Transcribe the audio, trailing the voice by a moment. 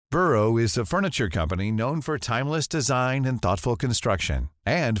Burrow is a furniture company known for timeless design and thoughtful construction,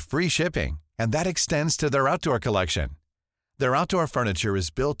 and free shipping, and that extends to their outdoor collection. Their outdoor furniture is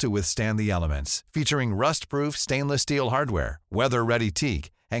built to withstand the elements, featuring rust-proof stainless steel hardware, weather-ready teak,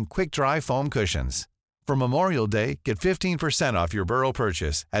 and quick-dry foam cushions. For Memorial Day, get 15% off your Burrow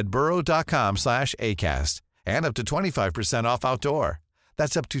purchase at burrow.com/acast, and up to 25% off outdoor.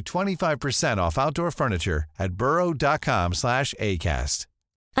 That's up to 25% off outdoor furniture at burrow.com/acast.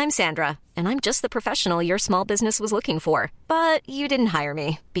 I'm Sandra, and I'm just the professional your small business was looking for. But you didn't hire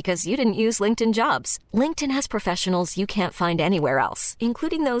me because you didn't use LinkedIn Jobs. LinkedIn has professionals you can't find anywhere else,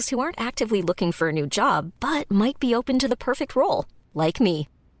 including those who aren't actively looking for a new job, but might be open to the perfect role, like me.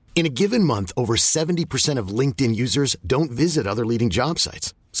 In a given month, over 70% of LinkedIn users don't visit other leading job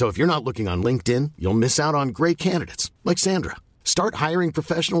sites. So if you're not looking on LinkedIn, you'll miss out on great candidates like Sandra. Start hiring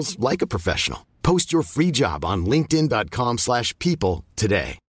professionals like a professional. Post your free job on linkedin.com/people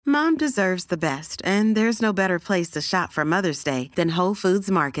today. Mom deserves the best, and there's no better place to shop for Mother's Day than Whole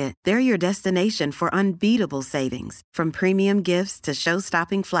Foods Market. They're your destination for unbeatable savings, from premium gifts to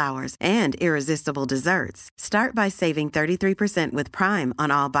show-stopping flowers and irresistible desserts. Start by saving 33% with Prime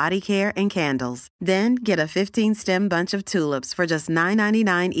on all body care and candles. Then get a 15-stem bunch of tulips for just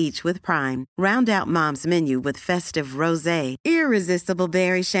 $9.99 each with Prime. Round out Mom's menu with festive rosé, irresistible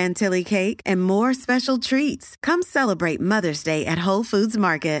berry chantilly cake, and more special treats. Come celebrate Mother's Day at Whole Foods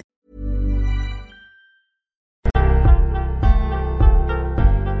Market.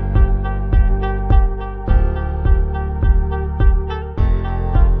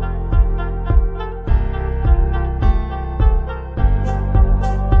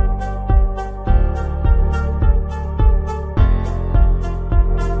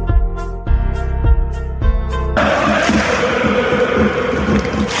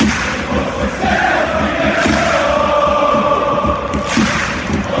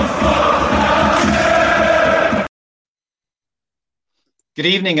 Good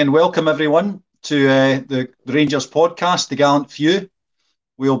evening and welcome everyone to the Rangers podcast, The Gallant Few.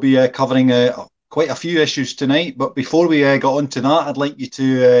 We'll be covering quite a few issues tonight, but before we get on to that, I'd like you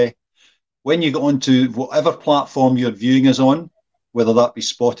to, when you get onto whatever platform you're viewing us on, whether that be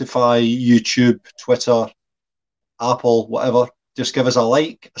Spotify, YouTube, Twitter, Apple, whatever, just give us a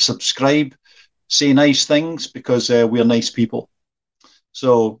like, a subscribe, say nice things, because we're nice people.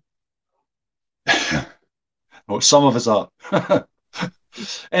 So, well, some of us are.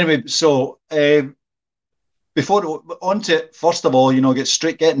 Anyway, so before on to it, first of all, getting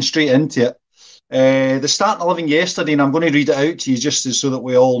straight into it. The starting 11 yesterday, and I'm going to read it out to you just so that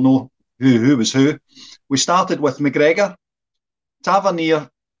we all know who was who. We started with McGregor, Tavernier,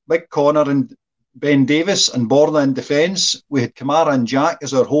 Big Connor, and Ben Davis, and Borna in defence. We had Kamara and Jack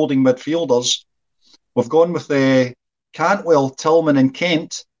as our holding midfielders. We've gone with Cantwell, Tillman, and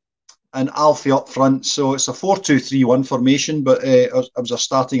Kent, and Alfie up front. So it's a 4-2-3-1 formation, but it was a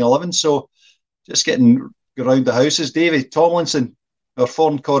starting 11. So just getting around the houses. David Tomlinson, our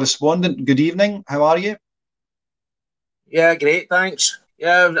foreign correspondent, good evening. How are you? Yeah, great, thanks.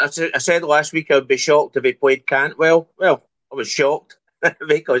 Yeah, I said last week I'd be shocked if he played Cantwell. Well, I was shocked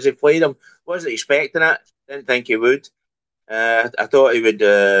because he played him. Wasn't expecting it. Didn't think he would. I thought he would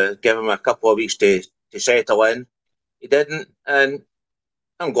give him a couple of weeks to settle in. He didn't, and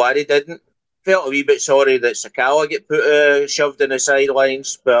I'm glad he didn't. Felt a wee bit sorry that Sakala get shoved in the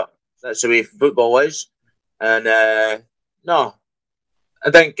sidelines, but that's the way football is. And no,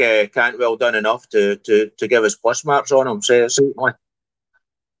 I think Cantwell done enough to give us plus marks on him, certainly.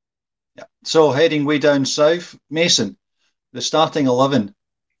 Yeah. So heading way down south, Mason, the starting 11.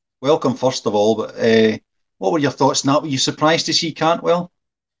 Welcome, first of all, but what were your thoughts on that? Were you surprised to see Cantwell?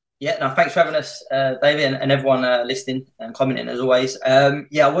 Yeah, no, thanks for having us, David, and everyone listening and commenting as always.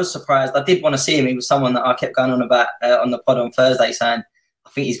 Yeah, I was surprised. I did want to see him. He was someone that I kept going on about on the pod on Thursday, saying I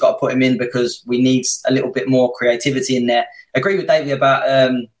think he's got to put him in because we need a little bit more creativity in there. Agree with David about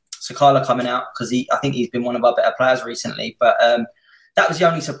Sakala coming out because I think he's been one of our better players recently. But that was the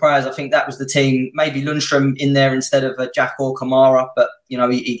only surprise. I think that was the team. Maybe Lundstrom in there instead of Jack or Kamara, but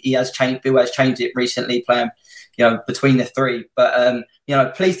he has changed. Bill has changed it recently, playing between the three. But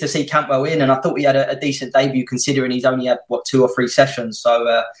pleased to see Cantwell in, and I thought he had a decent debut considering he's only had 2 or 3 sessions.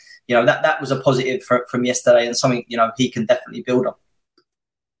 So that was a positive from yesterday, and something he can definitely build on.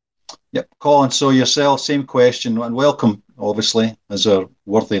 Yep, Colin. So yourself, same question, and welcome, obviously, as our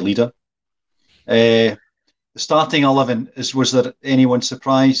worthy leader. The starting 11 was there anyone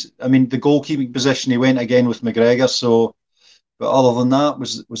surprised? I mean, the goalkeeping position he went again with McGregor. So, but other than that,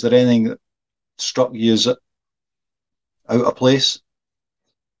 was there anything that struck you as out of place?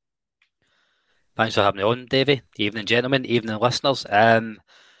 Thanks for having me on, Davey. Evening, gentlemen. Evening, listeners.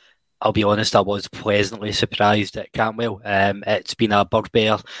 I'll be honest, I was pleasantly surprised at Cantwell. It's been a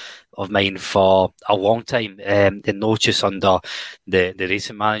bugbear of mine for a long time, and not just under the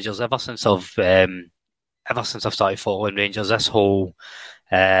recent managers. Ever since I've started following Rangers, this whole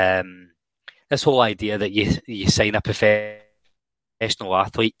idea that you sign a professional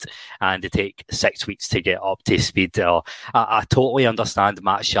athlete and they take 6 weeks to get up to speed. I totally understand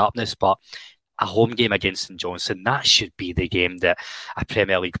match sharpness, but a home game against St Johnstone, that should be the game that a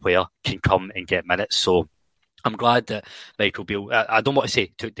Premier League player can come and get minutes. So I'm glad that Michael Beale, I don't want to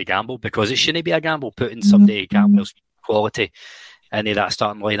say took the gamble, because it shouldn't be a gamble putting somebody Campbell's quality into that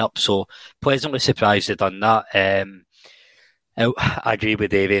starting lineup. So pleasantly surprised they've done that. I agree with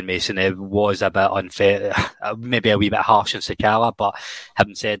Davey and Mason. It was a bit unfair, maybe a wee bit harsh on Sakala, but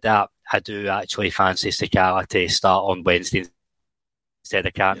having said that, I do actually fancy Sakala to start on Wednesday instead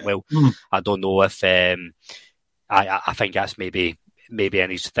of Cantwell. I don't know if I think that's maybe in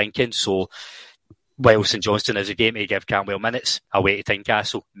his thinking. So while St Johnstone is a game to give Cantwell minutes, away to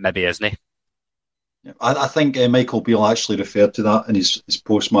Tynecastle, maybe isn't he? I think Michael Beale actually referred to that in his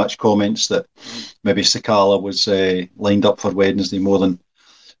post-match comments, that maybe Sakala was lined up for Wednesday more than,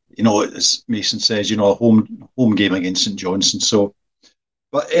 as Mason says, a home game against St Johnstone. So,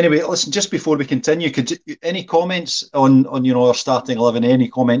 but anyway, listen, just before we continue, any comments on our starting 11, any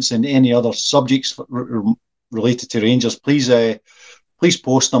comments on any other subjects related to Rangers, please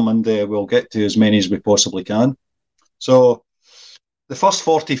post them, and we'll get to as many as we possibly can. So the first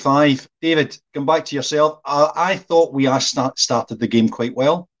 45, David, come back to yourself. I thought we started the game quite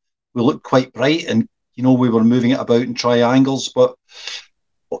well. We looked quite bright, and we were moving it about in triangles, but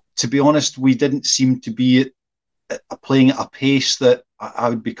to be honest, we didn't seem to be playing at a pace that I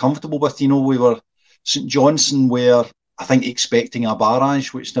would be comfortable with. We were St Johnstone were, I think, expecting a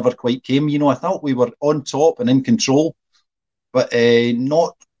barrage, which never quite came. I thought we were on top and in control, but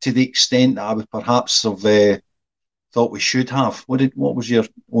not to the extent that I would perhaps have thought we should have. What was your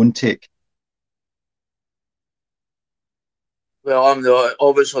own take? Well, I'm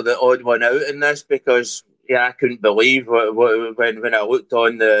obviously the odd one out in this, because I couldn't believe when I looked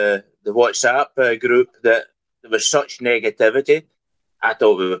on the WhatsApp group that there was such negativity. I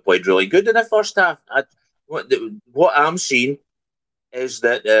thought we played really good in the first half. What I'm seeing is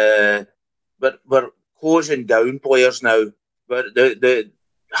that we're closing down players now. But the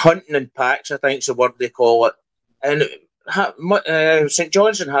hunting in packs, I think is the word they call it. And St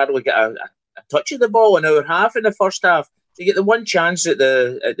Johnstone hardly got a touch of the ball in our half in the first half. They get the one chance at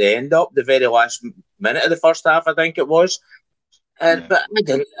the end up, the very last minute of the first half, I think it was. But I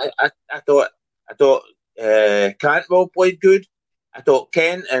didn't. I thought Cantwell played good. I thought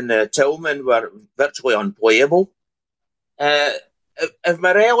Kent and Tillman were virtually unplayable. If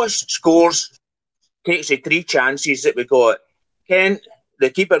Morelos scores, takes the 3 chances that we got, Kent, the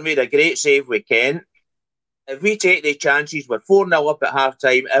keeper, made a great save with Kent. If we take the chances, we're 4-0 up at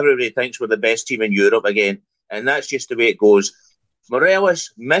half-time, everybody thinks we're the best team in Europe again. And that's just the way it goes.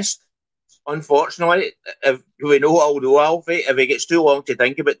 Morelos missed, unfortunately. If we know Alfie, if he gets too long to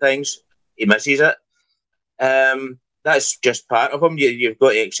think about things, he misses it. That's just part of him. You've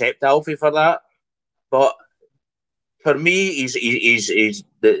got to accept Alfie for that. But for me, he's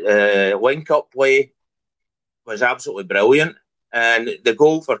the link-up play was absolutely brilliant. And the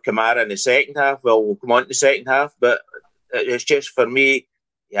goal for Kamara in the second half, we'll come on to the second half, but it's just, for me,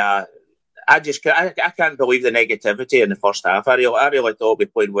 I can't believe the negativity in the first half. I really thought we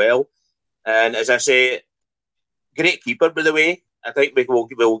played well. And as I say, great keeper, by the way. I think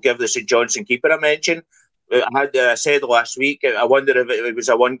we'll give the St Johnstone keeper a mention. I said last week, I wonder if it was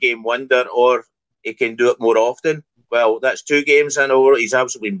a one-game wonder or he can do it more often. Well, that's 2 games in a row. He's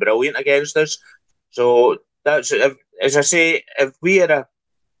absolutely been brilliant against us. So that's, as I say, if we had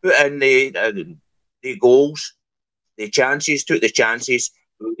put in the goals, the chances, took the chances,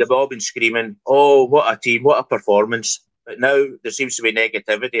 they've all been screaming, "Oh, what a team, what a performance!" But now there seems to be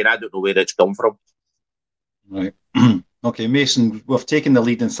negativity, and I don't know where it's come from. Right. Okay, Mason, we've taken the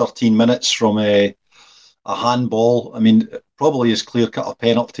lead in 13 minutes from a handball. I mean, probably as clear-cut a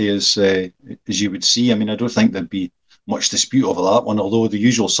penalty as you would see. I mean, I don't think there'd be much dispute over that one, although the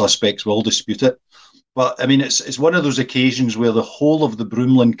usual suspects will dispute it. But, I mean, it's one of those occasions where the whole of the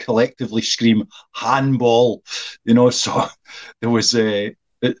Broomland collectively scream, handball, so there was... I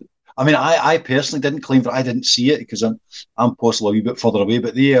personally didn't claim that I didn't see it, because I'm possibly a wee bit further away,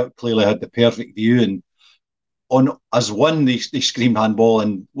 but they clearly had the perfect view, and they screamed handball,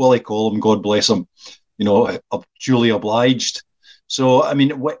 and Willie Collum, God bless him, duly obliged. So, I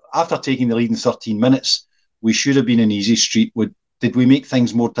mean, after taking the lead in 13 minutes, we should have been in easy street. Did we make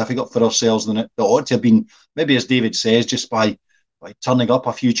things more difficult for ourselves than it ought to have been? Maybe, as David says, just by by turning up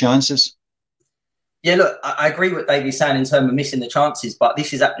a few chances. Yeah, look, I agree with Davey's saying in terms of missing the chances, but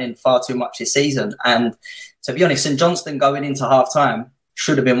this is happening far too much this season. And to be honest, St Johnstone going into half-time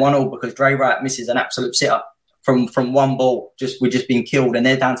should have been 1-1 because Dre Wright misses an absolute sit-up from one ball. We're just being killed, and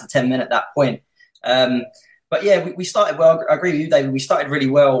they're down to 10 men at that point. But yeah, we started well. I agree with you, David. We started really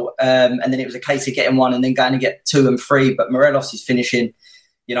well, and then it was a case of getting one and then going to get 2 and 3. But Morelos is finishing.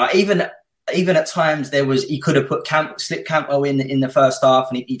 You know, even at times he could have slipped Cantwell in the first half,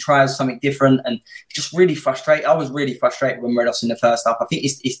 and he tries something different, and just really frustrated. I was really frustrated with Morelos in the first half. I think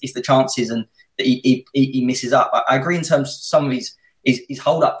it's the chances and that he misses up. I agree in terms of some of his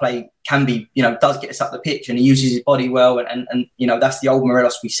hold-up play can be, you know, does get us up the pitch, and he uses his body well, and you know, that's the old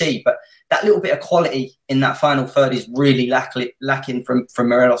Morelos we see. But that little bit of quality in that final third is really lacking from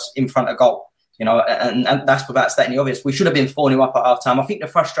Morelos in front of goal. You know, and that's without stating the obvious. We should have been 4-0 up at half-time. I think the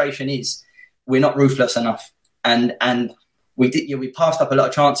frustration is we're not ruthless enough, and we passed up a lot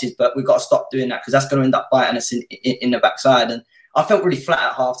of chances, but we've got to stop doing that because that's going to end up biting us in the backside. And I felt really flat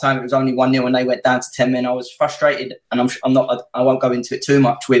at half time. It was only 1-0 and they went down to 10 men. I was frustrated, and I won't go into it too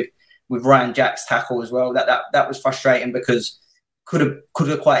much with Ryan Jack's tackle as well. That was frustrating because could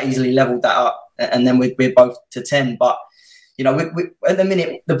have quite easily levelled that up, and then we're both to 10. But you know, at the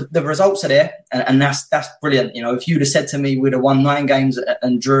minute the results are there, and that's brilliant. You know, if you'd have said to me we'd have won 9 games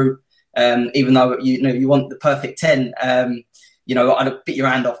and drew, even though you want the perfect 10. You know, I'd have bit your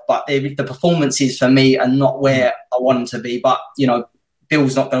hand off, but the performances for me are not where I want them to be. But, you know,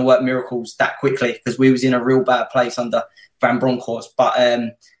 Bill's not going to work miracles that quickly because we was in a real bad place under Van Bronckhorst. But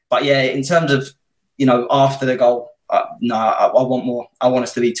yeah, in terms of, you know, after the goal, I want more. I want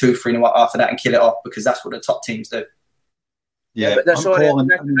us to be 2-3 after that and kill it off because that's what the top teams do. Yeah, but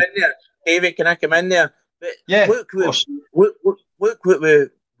David, can I come in there? But yeah, look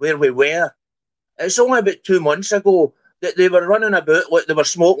where we were. It's only about 2 months ago that they were running about like they were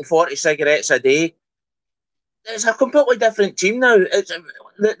smoking 40 cigarettes a day. It's a completely different team now.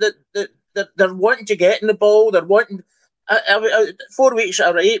 They're wanting to get in the ball. They're wanting. 4 weeks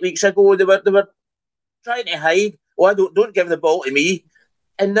or 8 weeks ago, they were trying to hide. Oh, don't give the ball to me.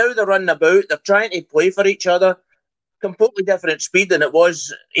 And now they're running about. They're trying to play for each other. Completely different speed than it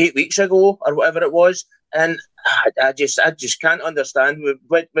was 8 weeks ago or whatever it was. And I just can't understand.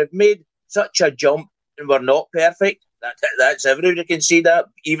 We've made such a jump, and we're not perfect. That's everybody can see that.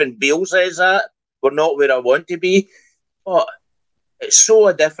 Even Bill says that. We're not where I want to be. But it's so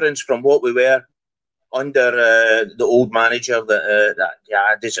a difference from what we were under the old manager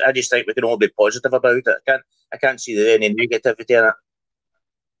I just think we can all be positive about it. I can't see any negativity in it.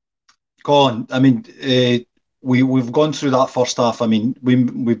 Colin, I mean, we've gone through that first half. I mean,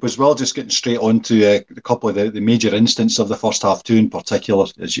 we was well just getting straight on to a couple of the major incidents of the first half too, in particular,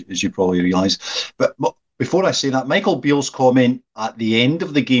 as you probably realise. But before I say that, Michael Beale's comment at the end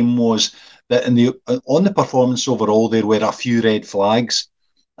of the game was that on the performance overall, there were a few red flags.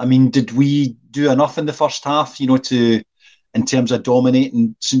 I mean, did we do enough in the first half, you know, in terms of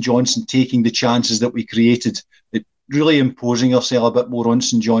dominating St Johnstone, taking the chances that we created, really imposing ourselves a bit more on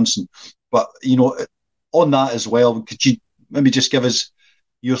St Johnstone? But, you know, on that as well, could you maybe just give us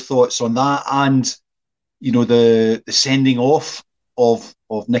your thoughts on that and, you know, the sending off of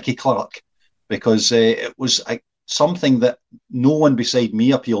Nicky Clark? Because it was something that no one beside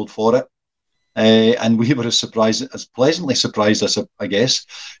me appealed for it. And we were as pleasantly surprised as I guess,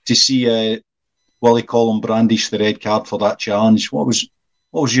 to see Willie Collum brandish the red card for that challenge. What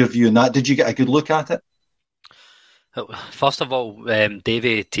was your view on that? Did you get a good look at it? First of all,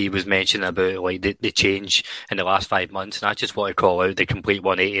 Davey T was mentioning about like the change in the last 5 months, and I just want to call out the complete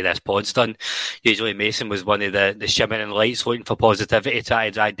 180 this pod's done. Usually Mason was one of the shimmering lights looking for positivity,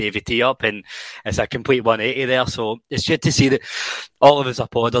 trying to drag Davey T up, and it's a complete 180 there. So it's good to see that all of us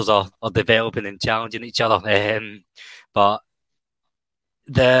podders are developing and challenging each other. But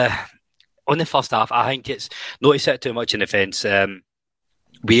on the first half, I think it's not to sit too much in the fence.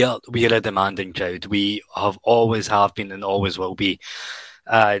 We are a demanding crowd. We always have been and always will be.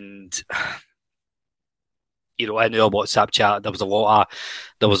 And you know, in our WhatsApp chat, there was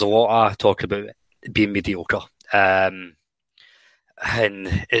a lot of talk about being mediocre. And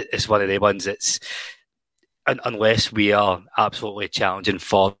it's one of the ones that's unless we are absolutely challenging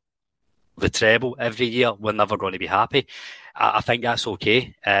for the treble every year, we're never going to be happy. I think that's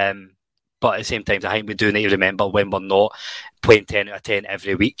okay. But at the same time, I think we do need to remember when we're not playing 10 out of 10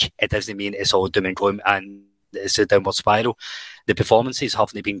 every week, it doesn't mean it's all doom and gloom and it's a downward spiral. The performances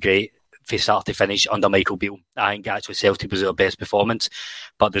haven't been great from start to finish under Michael Beale. I think actually Celtic was our best performance,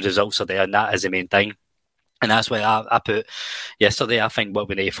 but the results are there and that is the main thing. And that's why I put yesterday, I think what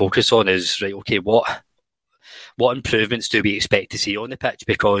we need to focus on is, right, okay, what what improvements do we expect to see on the pitch?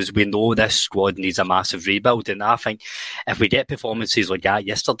 Because we know this squad needs a massive rebuild, and I think if we get performances like that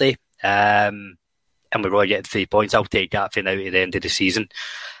yesterday, and we really get 3 points, I'll take that for now to the end of the season.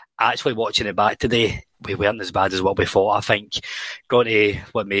 Actually, watching it back today, we weren't as bad as what we thought. I think, going to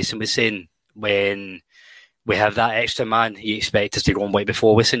what Mason was saying, when we have that extra man, you expect us to go on right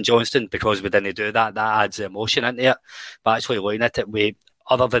before with St Johnstone, because we didn't do that. That adds emotion into it. But actually looking at it,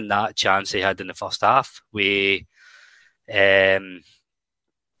 other than that chance they had in the first half, I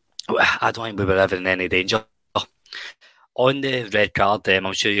don't think we were ever in any danger. On the red card,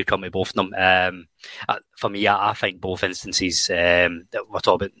 I'm sure you come to both of them. For me, I think both instances, we're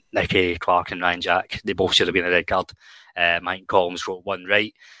talking about Nicky Clark and Ryan Jack, they both should have been a red card. I think Collins got one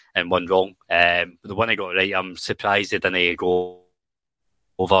right and one wrong. The one I got right, I'm surprised they didn't go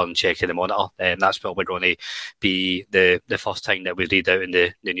over and check in the monitor. That's probably going to be the first time that we read out in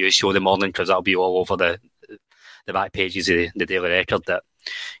the news show in the morning, because that'll be all over the back pages of the Daily Record that,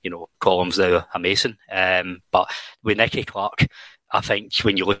 Collum's now a Mason. But with Nicky Clark, I think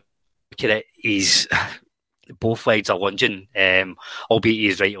when you look at it, he's both legs are lunging, albeit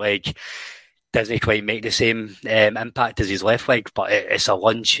his right leg doesn't quite make the same impact as his left leg, but it's a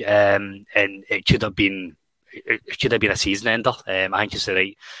lunge, and it could have been a season ender. I think it's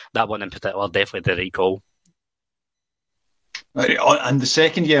that one in particular, definitely the right call. And the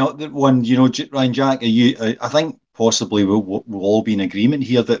second one, Ryan Jack, I think possibly we'll all be in agreement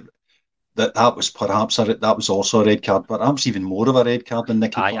here that was perhaps that was also a red card, perhaps even more of a red card than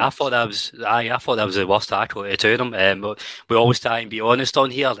Nicky Clark. I thought that was the worst tackle to two of them. We always try and be honest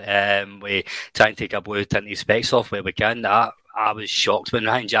on here. We try and take a blue tinted specs off where we can. I was shocked when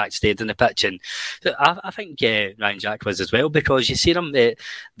Ryan Jack stayed in the pitch, and I think Ryan Jack was as well, because you see him it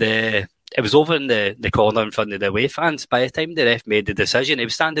was over in the corner in front of the away fans. By the time the ref made the decision, he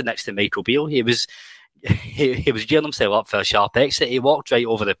was standing next to Michael Beale. He was gearing himself up for a sharp exit. He walked right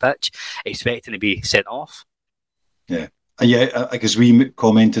over the pitch, expecting to be sent off. Yeah, because we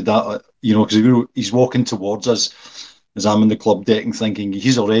commented that, because he's walking towards us as I'm in the club deck and thinking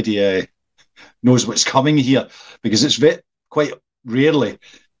he's already knows what's coming here, because it's quite rarely,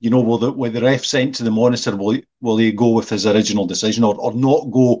 will the ref sent to the monitor, will he go with his original decision or not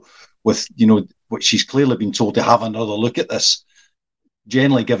go with, what she's clearly been told to have another look at this,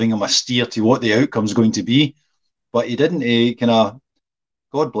 generally giving him a steer to what the outcome's going to be. But he didn't.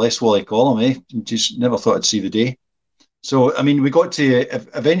 God bless Wally Collum, just never thought I'd see the day. So, I mean,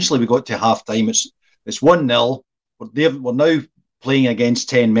 eventually we got to half time. It's 1-0. We're now playing against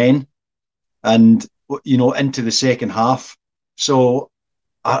 10 men and, into the second half. So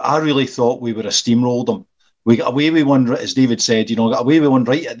I really thought we would have steamrolled them. We got away with one, as David said, got away with one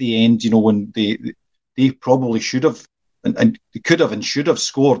right at the end, when they probably should have, and they could have and should have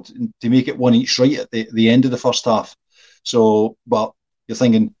scored to make it one each right at the end of the first half. So, but you're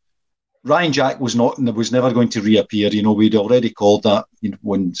thinking Ryan Jack was never going to reappear. We'd already called that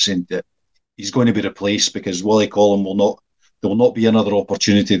when saying that he's going to be replaced, because Wally Collum there will not be another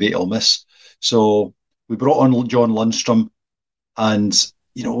opportunity that he'll miss. So we brought on John Lundstrom, and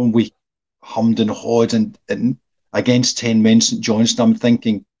when we hummed and hawed and against 10 men St Johnstone, I'm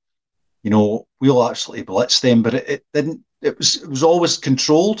thinking, we'll actually blitz them, but it didn't. It was always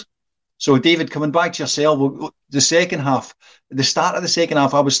controlled. So, David, coming back to yourself, the second half, at the start of the second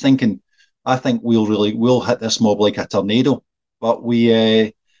half, I was thinking, I think we'll hit this mob like a tornado. But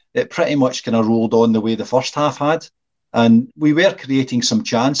it pretty much kind of rolled on the way the first half had, and we were creating some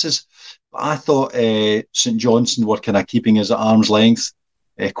chances. But I thought St Johnstone were kind of keeping us at arm's length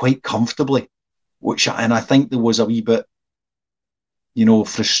quite comfortably, and I think there was a wee bit,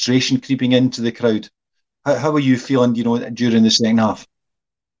 frustration creeping into the crowd. How were you feeling, during the second half?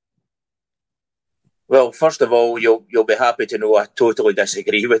 Well, first of all, you'll be happy to know I totally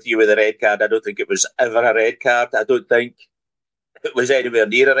disagree with you with the red card. I don't think it was ever a red card. I don't think it was anywhere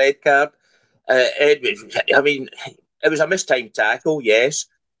near a red card. It was a mistimed tackle, yes.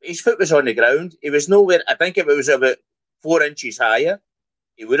 His foot was on the ground. He was nowhere. I think if it was about 4 inches higher,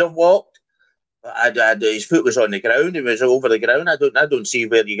 he would have walked. His foot was on the ground. He was over the ground. I don't see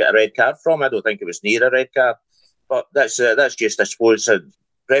where you get a red card from. I don't think it was near a red card. But that's just, I suppose,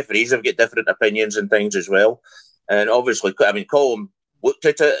 referees have got different opinions and things as well. And obviously, Collum looked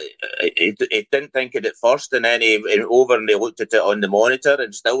at it. He didn't think it at first, and then he went over and he looked at it on the monitor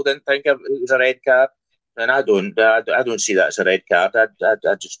and still didn't think it was a red card. And I don't see that as a red card.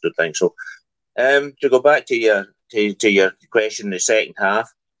 I just don't think so. To go back to your question in the second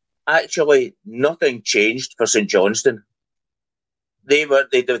half, actually nothing changed for St Johnstone. They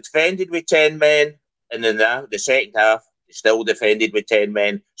defended with 10 men, and then the second half they still defended with 10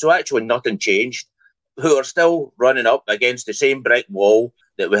 men. So actually nothing changed. who are still running up against the same brick wall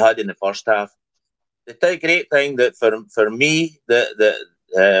that we had in the first half. The great thing that for me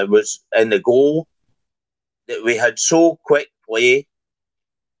that was in the goal, that we had so quick play,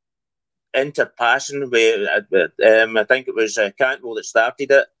 interpassing. I think it was Cantwell that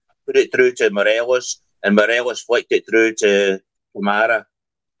started it, put it through to Morelos, and Morelos flicked it through to Kamara,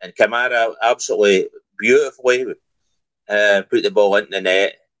 and Kamara absolutely beautifully put the ball into the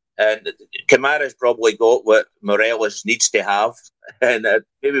net. And Kamara's probably got what Morelos needs to have, and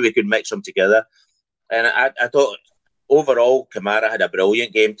maybe we could mix them together. And I thought overall Kamara had a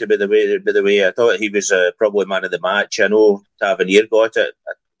brilliant game. To be the way I thought he was probably man of the match. I know Tavernier got it.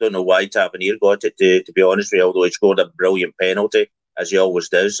 I don't know why Tavernier got it, to be honest with you, although he scored a brilliant penalty, as he always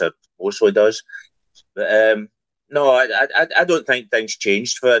does, or mostly does. But no, I don't think things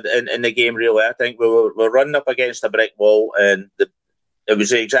changed in the game, really. I think we're running up against a brick wall, and it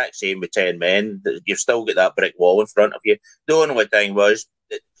was the exact same with 10 men. You've still got that brick wall in front of you. The only thing was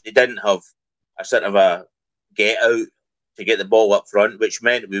that they didn't have a sort of a get out to get the ball up front, which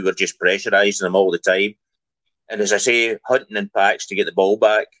meant we were just pressurising them all the time. And as I say, hunting in packs to get the ball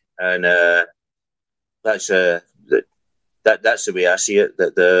back. And that's the way I see it.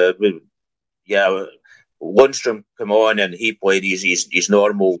 Lundstrom come on and he played his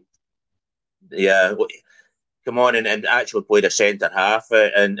normal. Yeah, come on and actually played a centre half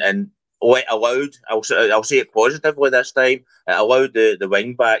and allowed. I'll say it positively this time. It allowed the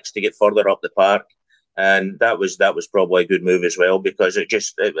wing backs to get further up the park, and that was probably a good move as well, because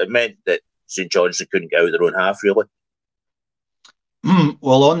it meant that St Johnstone couldn't get out of their own half, really.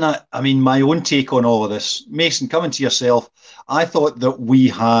 Well, on that, I mean, my own take on all of this, Mason, coming to yourself, I thought that we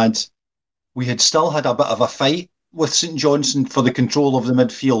had still had a bit of a fight with St Johnstone for the control of the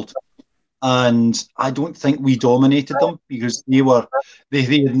midfield. And I don't think we dominated them, because they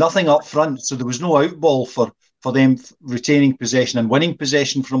had nothing up front, so there was no out ball for them retaining possession and winning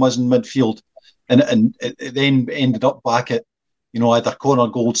possession from us in midfield, and it then ended up back at either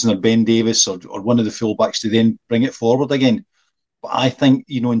Connor Goldson or Ben Davis or one of the fullbacks to then bring it forward again. But I think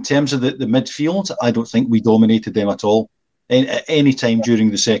in terms of the midfield, I don't think we dominated them at all at any time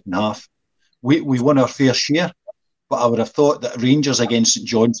during the second half. We won our fair share. But I would have thought that Rangers against St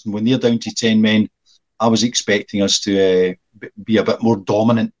Johnstone, when they're down to 10 men, I was expecting us to be a bit more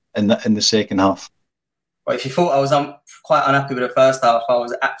dominant in the second half. Well, if you thought I was quite unhappy with the first half, I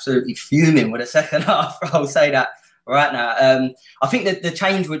was absolutely fuming with the second half. I'll say that right now. I think that the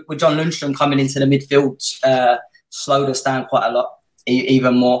change with John Lundstrom coming into the midfield slowed us down quite a lot,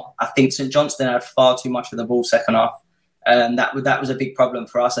 even more. I think St Johnstone had far too much of the ball second half. That was a big problem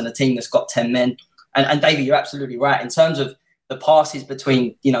for us and a team that's got 10 men. And David, you're absolutely right. In terms of the passes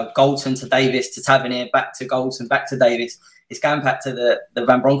between, Goldson to Davis to Tavernier, back to Goldson, back to Davis, it's going back to the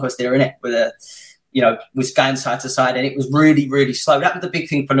Van Bronckhorst there, isn't it? With was going side to side, and it was really, really slow. That was the big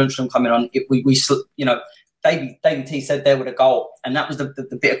thing for Lundstrom coming on. David T said there with a goal, and that was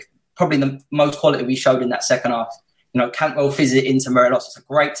the bit of probably the most quality we showed in that second half. Cantwell fizz it into Morelos. It's a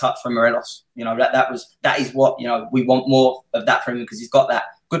great touch from Morelos. That is what we want more of that from him, because he's got that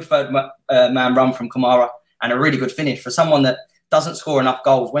good third man run from Kamara and a really good finish for someone that doesn't score enough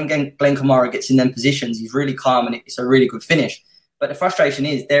goals. When Glenn Kamara gets in them positions, he's really calm and it's a really good finish. But the frustration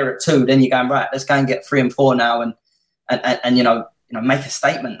is they're at 2, then you're going, right, let's go and get 3 and 4 now and make a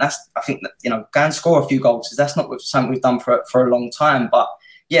statement. I think that go and score a few goals, because that's not something we've done for a long time. But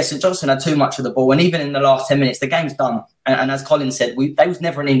yeah, St Johnstone had too much of the ball, and even in the last 10 minutes, the game's done. And as Colin said, they was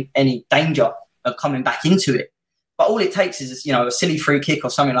never in any danger of coming back into it. But all it takes is a silly free kick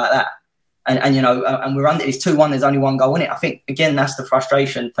or something like that, and we're under. It's 2-1. There's only one goal in it. I think again that's the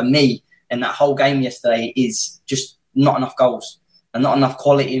frustration for me in that whole game yesterday, is just not enough goals and not enough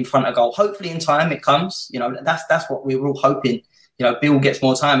quality in front of goal. Hopefully in time it comes. That's what we were all hoping. Bill gets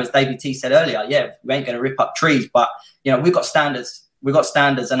more time, as David T said earlier. Yeah, we ain't going to rip up trees, but we've got standards. We've got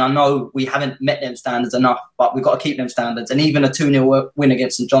standards, and I know we haven't met them standards enough, but we've got to keep them standards. And even a 2-0 win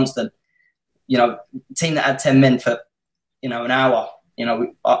against St Johnstone, team that had 10 men for, an hour,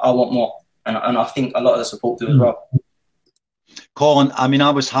 I want more. And I think a lot of the support do as well. Colin, I mean,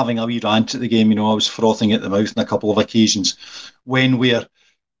 I was having a wee rant at the game, I was frothing at the mouth on a couple of occasions when we've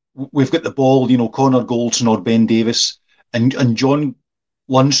got the ball, Connor Goldson or Ben Davis, and John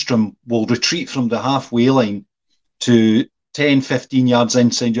Lundstrom will retreat from the halfway line to 10, 15 yards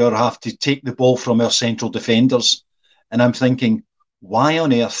inside our half to take the ball from our central defenders. And I'm thinking, why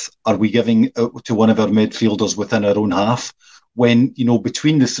on earth are we giving out to one of our midfielders within our own half when,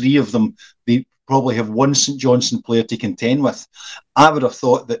 between the three of them, they probably have one St Johnstone player to contend with? I would have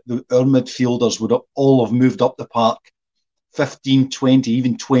thought that our midfielders would all have moved up the park 15, 20,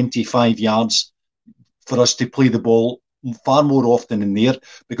 even 25 yards for us to play the ball far more often in there,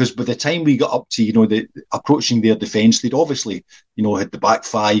 because by the time we got up to, the approaching their defence, they'd obviously, had the back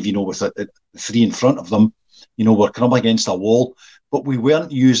five, with a three in front of them, we're coming up against a wall, but we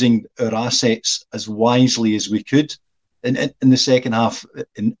weren't using our assets as wisely as we could in the second half,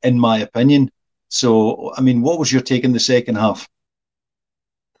 in my opinion. So, I mean, what was your take in the second half?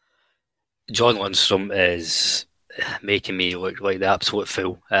 John Lundstram is making me look like the absolute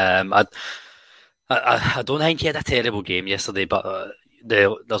fool. I don't think he had a terrible game yesterday, but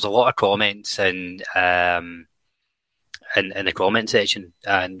there's a lot of comments in the comment section,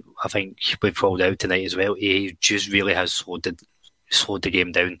 and I think we've called out tonight as well. He just really has slowed the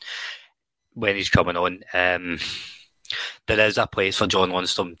game down when he's coming on. There is a place for John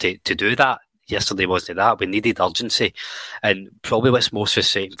Lundstram to do that. Yesterday wasn't that. We needed urgency, and probably what's most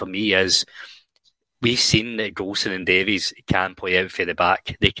frustrating for me is we've seen that Golson and Davies can play out for the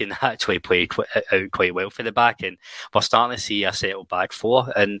back. They can actually play out quite well for the back, and we're starting to see a settled back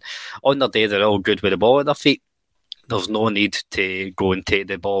four. And on their day, they're all good with the ball at their feet. There's no need to go and take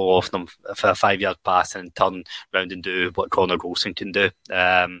the ball off them for a 5-yard pass and turn round and do what Connor Golson can do.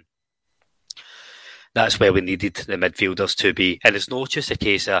 That's where we needed the midfielders to be. And it's not just a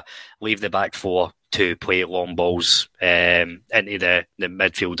case of leave the back four to play long balls into the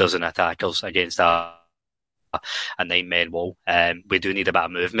midfielders and attackers against a 9-man wall. We do need a bit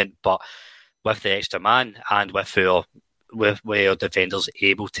of movement, but with the extra man and with our defenders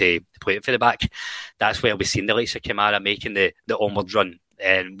able to play it for the back, that's where we've seen the likes of Kamara making the onward run.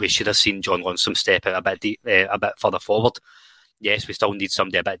 And we should have seen John Lundstram step out a bit further forward. Yes, we still need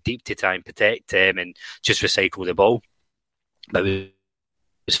somebody a bit deep to try and protect and just recycle the ball. But it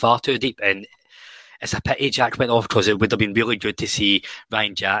was far too deep. And it's a pity Jack went off, because it would have been really good to see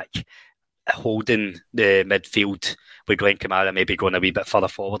Ryan Jack holding the midfield with Glenn Kamara maybe going a wee bit further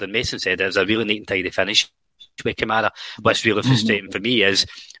forward. And Mason said it was a really neat and tidy finish with Kamara. What's really frustrating for me is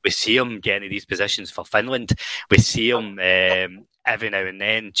we see him getting in these positions for Finland. We see him every now and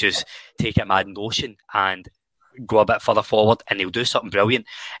then just take a mad notion and go a bit further forward, and he'll do something brilliant,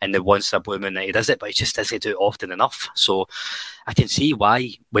 and then once in a blue moon that he does it, but he just doesn't do it often enough. So I can see why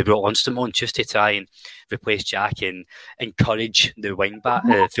we brought Lundstram on, just to try and replace Jack and encourage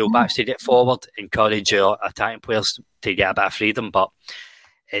the full-backs to get forward, encourage our attacking players to get a bit of freedom. But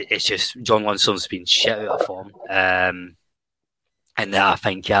it's just John Lundstram's been shit out of form, and I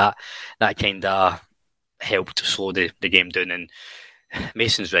think that kind of helped slow the game down. And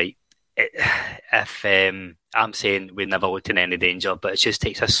Mason's right. If I'm saying we never looked in any danger, but it just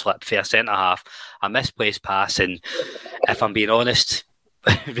takes a slip for a centre half, a misplaced pass, and if I'm being honest,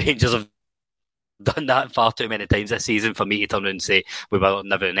 Rangers have done that far too many times this season for me to turn around and say we were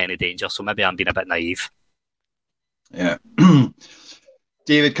never in any danger. So maybe I'm being a bit naive. Yeah.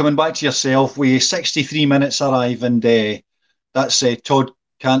 David, coming back to yourself, we 63 minutes arrive, and that's Todd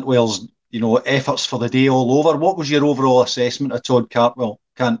Cantwell's efforts for the day all over. What was your overall assessment of Todd Cantwell?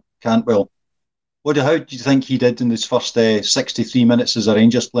 How do you think he did in his first 63 minutes as a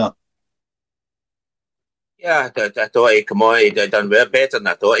Rangers player? Yeah, I thought he'd come on. He'd done better than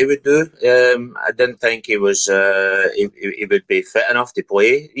I thought he would do. I didn't think he was. He would be fit enough to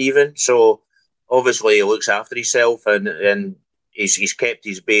play even. So obviously he looks after himself, and he's kept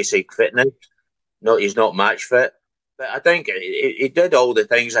his basic fitness. He's not match fit, but I think he did all the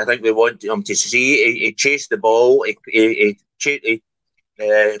things I think we want him to see. He chased the ball. He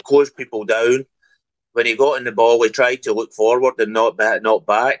closed people down. When he got in the ball, he tried to look forward and not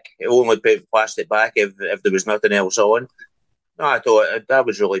back. He only passed it back if there was nothing else on. No, I thought that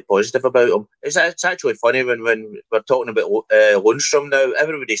was really positive about him. It's actually funny when we're talking about Lundstram now.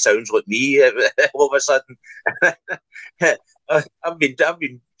 Everybody sounds like me all of a sudden. I've been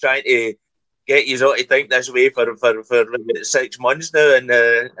trying to get you all to think this way for 6 months now,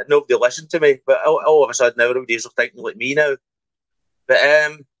 and nobody listened to me. But all of a sudden, everybody's thinking like me now. But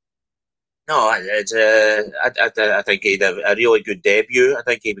no, I think he had a really good debut. I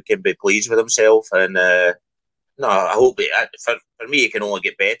think he can be pleased with himself, and no, I hope for me he can only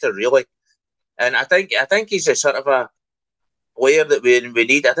get better, really. And I think he's a sort of a player that we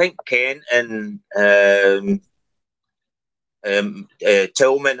need. I think Kent and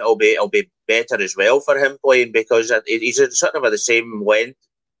Tillman will be better as well for him playing, because he's sort of the same length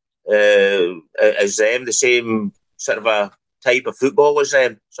as them, the same sort of a type of football as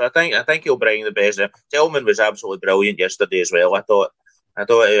them. So I think he'll bring the best. Tillman was absolutely brilliant yesterday as well. I thought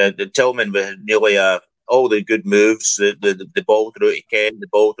Tillman was nearly all the good moves, the ball through to Ken, the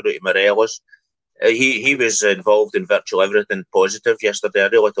ball through to Morelos. He was involved in virtually everything positive yesterday. I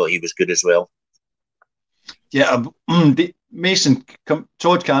really thought he was good as well. Yeah, Mason,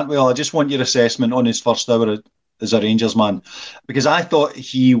 Todd Cantwell, I just want your assessment on his first hour as a Rangers man, because I thought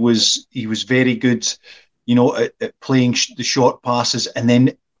he was very good, at playing the short passes and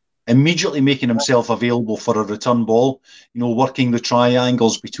then immediately making himself available for a return ball, working the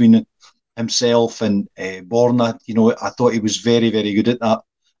triangles between himself and Borna. I thought he was very, very good at that.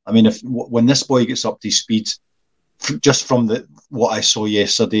 I mean, when this boy gets up to speed, just from what I saw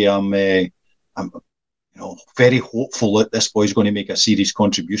yesterday, I'm very hopeful that this boy's going to make a serious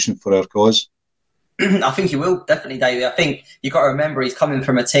contribution for our cause. I think he will, definitely, David. I think you've got to remember he's coming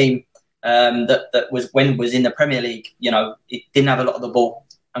from a team that was in the Premier League. It didn't have a lot of the ball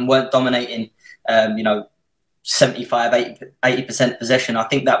and weren't dominating. 75, 80% possession. I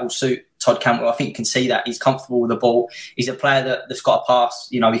think that will suit Todd Cantwell. I think you can see that he's comfortable with the ball. He's a player that's got a pass.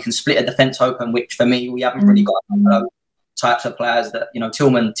 He can split a defence open, which for me we haven't really got those types of players. That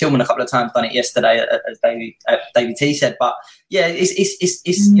Tillman a couple of times done it yesterday, as David T said. But yeah,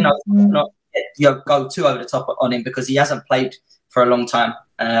 it's not go too over the top on him because he hasn't played for a long time.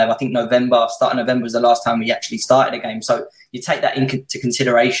 I think start of November was the last time we actually started a game. So you take that into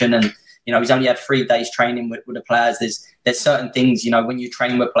consideration, and he's only had 3 days training with the players. There's certain things, when you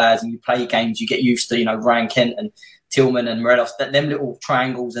train with players and you play games, you get used to, Ryan Kent and Tillman and Morelos, them little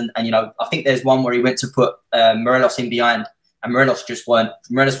triangles. And I think there's one where he went to put Morelos in behind, and Morelos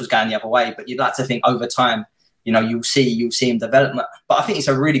was going the other way. But you'd like to think over time, you'll see him develop. But I think it's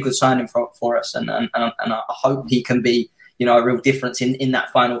a really good signing for us, and I hope he can be, a real difference in that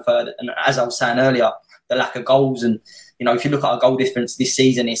final third. And as I was saying earlier, the lack of goals and if you look at our goal difference this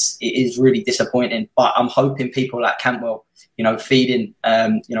season, it is really disappointing. But I'm hoping people like Cantwell, feeding,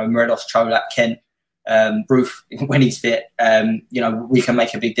 Morelos, Cholak, Kent, Bruce when he's fit, we can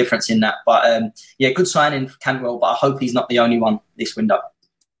make a big difference in that. But good signing for Cantwell, but I hope he's not the only one this window.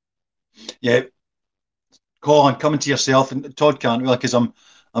 Yeah, Colin, coming to yourself and Todd Cantwell, because I'm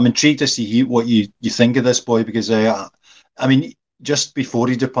intrigued to see what you think of this boy, because just before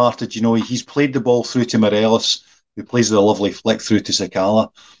he departed, he's played the ball through to Morelos, who plays the lovely flick through to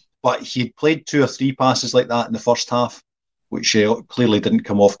Sakala. But he played 2 or 3 passes like that in the first half, which clearly didn't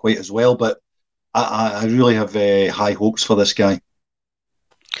come off quite as well. But I really have high hopes for this guy.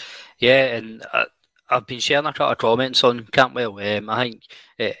 Yeah, and I've been sharing a couple of comments on Cantwell. I think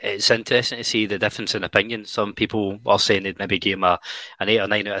it's interesting to see the difference in opinion. Some people are saying they'd maybe give him an 8 or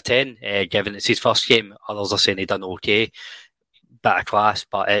 9 out of 10, given it's his first game. Others are saying he'd done okay, bit of class,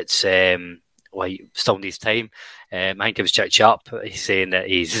 but it's still needs time. I think it was Chick Sharp. He's saying that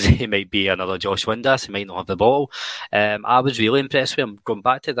he might be another Josh Windass. He might not have the ball. I was really impressed with him. Going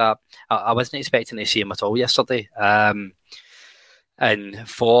back to that, I wasn't expecting to see him at all yesterday. And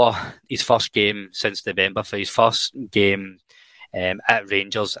for his first game since November, for his first game at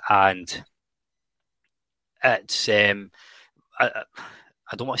Rangers, and it's I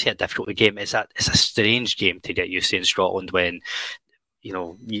don't want to say a difficult game. It's a strange game to get used to in Scotland when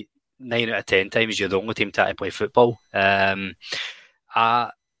 9 out of 10 times you're the only team to play football.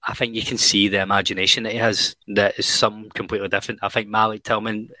 I think you can see the imagination that he has. That is something completely different. I think Malik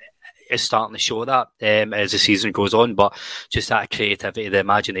Tillman is starting to show that as the season goes on, but just that creativity, the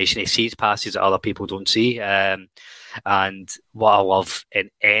imagination, he sees passes that other people don't see. And what I love in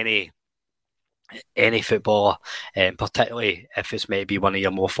any footballer, particularly if it's maybe one of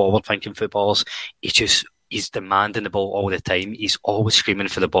your more forward-thinking footballers, he's demanding the ball all the time. He's always screaming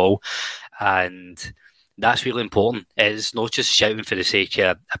for the ball, and that's really important. It's not just shouting for the sake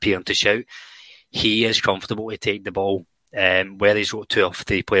of appearing to shout. He is comfortable to take the ball where he's got 2 or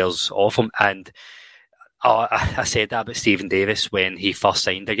 3 players off him. And I said that about Stephen Davis when he first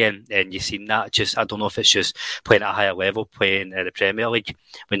signed again, and you've seen that. I don't know if it's just playing at a higher level, playing in the Premier League.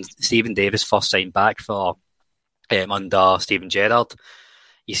 When Stephen Davis first signed back for under Steven Gerrard,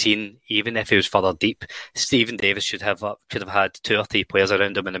 you've seen, even if he was further deep, Stephen Davis could have had 2 or 3 players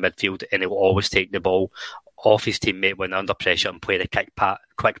around him in the midfield, and he will always take the ball off his teammate when under pressure and play the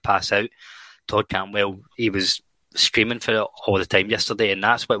quick pass out. Todd Cantwell, he was screaming for it all the time yesterday, and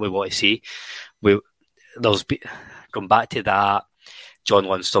that's what we want to see. Going back to that, John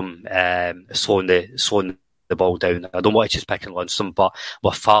Lundstrom slowing the ball down. I don't want to just pick on Lundstrom, but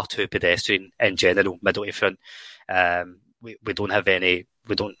we're far too pedestrian in general, middle to front. We don't have any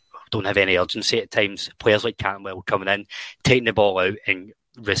urgency at times. Players like Cantwell coming in, taking the ball out and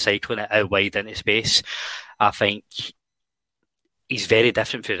recycling it out wide into space. I think he's very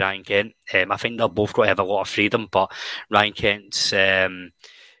different from Ryan Kent. I think they're both got to have a lot of freedom, but Ryan Kent's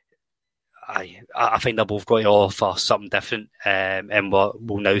I think they're both going to offer something different, and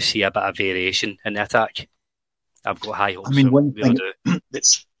we'll now see a bit of variation in the attack. I've got high hopes. I mean, one thing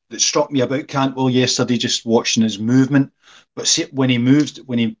that's that struck me about Cantwell yesterday, just watching his movement. But see, when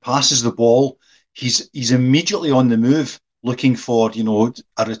he passes the ball, he's immediately on the move, looking for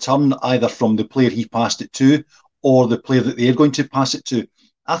a return either from the player he passed it to or the player that they're going to pass it to.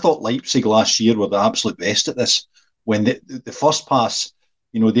 I thought Leipzig last year were the absolute best at this. When the first pass,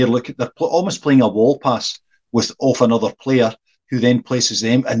 they're almost playing a wall pass off another player who then places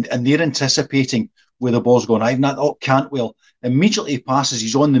them, and they're anticipating where the ball's going. Cantwell immediately passes,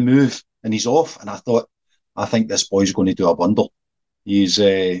 he's on the move and he's off. And I think this boy's going to do a bundle.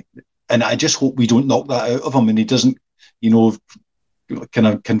 And I just hope we don't knock that out of him and he doesn't, kind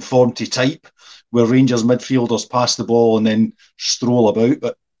of conform to type where Rangers midfielders pass the ball and then stroll about.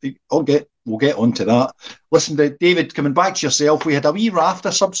 But we'll get onto that. Listen, David, coming back to yourself, we had a wee raft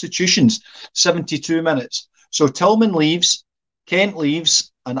of substitutions, 72 minutes. So Tillman leaves, Kent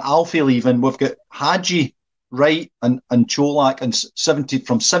leaves, and Alfie leaving. We've got Hadji, Wright, and Cholak, and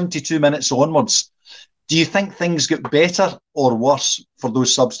from 72 minutes onwards. Do you think things get better or worse for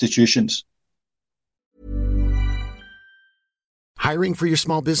those substitutions? Hiring for your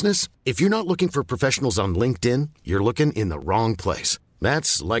small business? If you're not looking for professionals on LinkedIn, you're looking in the wrong place.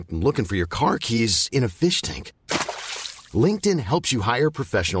 That's like looking for your car keys in a fish tank. LinkedIn helps you hire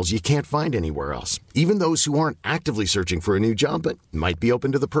professionals you can't find anywhere else, even those who aren't actively searching for a new job but might be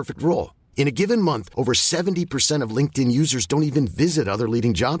open to the perfect role. In a given month, over 70% of LinkedIn users don't even visit other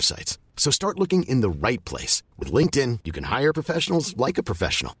leading job sites. So start looking in the right place. With LinkedIn, you can hire professionals like a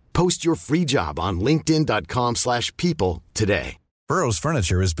professional. Post your free job on linkedin.com/people today. Burrow's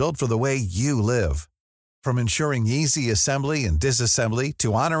furniture is built for the way you live. From ensuring easy assembly and disassembly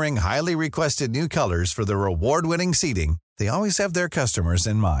to honoring highly requested new colors for their award-winning seating, they always have their customers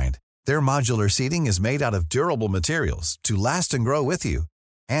in mind. Their modular seating is made out of durable materials to last and grow with you.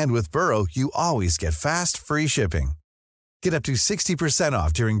 And with Burrow, you always get fast, free shipping. Get up to 60%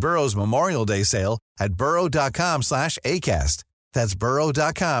 off during Burrow's Memorial Day sale at burrow.com/ACAST. That's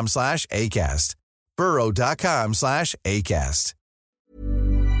burrow.com/ACAST. burrow.com/ACAST.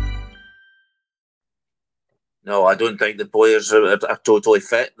 No, I don't think the players are totally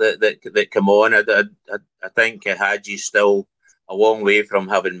fit that come on. I think Hadji's still a long way from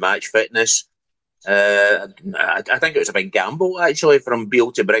having match fitness. I think it was a big gamble, actually, from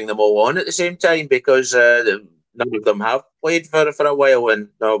Beale to bring them all on at the same time because none of them have played for a while. And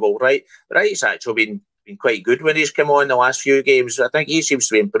Wright's actually been quite good when he's come on the last few games. I think he seems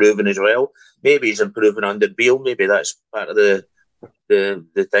to be improving as well. Maybe he's improving under Beale. Maybe that's part of the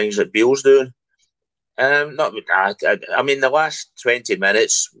things that Beale's doing. The last 20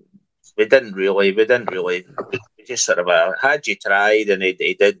 minutes, we just sort of Hadji tried and he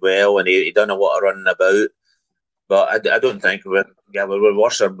did well and he done a lot of running about. But I don't think we're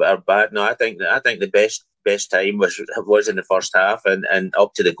worse or bad. No, I think the best time was in the first half and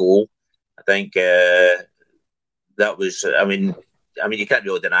up to the goal. I think that was. I mean, you can't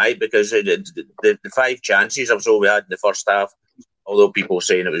really deny it because the 5 chances or so we had in the first half. Although people were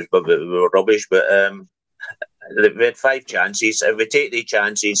saying we were rubbish, but we had 5 chances. If we take the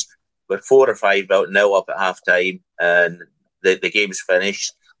chances, we're 4 or 5 out nil up at half time, and the game's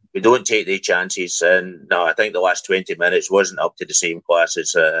finished. We don't take the chances, and no, I think the last 20 minutes wasn't up to the same class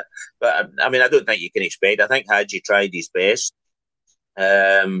as. But I don't think you can expect. I think Hadji tried his best,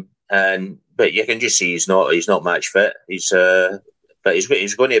 but you can just see he's not match fit. But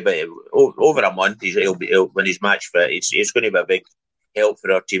he's going to be over a month. He'll when he's match fit. It's going to be a big help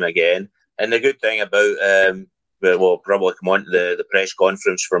for our team again. And the good thing about we'll probably come on to the press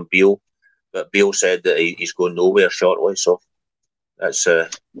conference from Beale, but Beale said that he's going nowhere shortly. So that's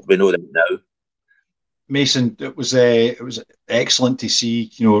we know that now. Mason, it was excellent to see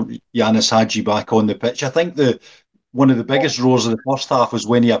Yanis Hadji back on the pitch. I think one of the biggest roars of the first half was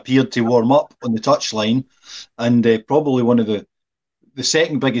when he appeared to warm up on the touchline, and probably one of the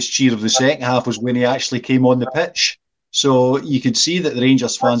second biggest cheer of the second half was when he actually came on the pitch. So you could see that the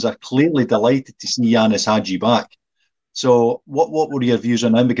Rangers fans are clearly delighted to see Yanis Hadji back. So what were your views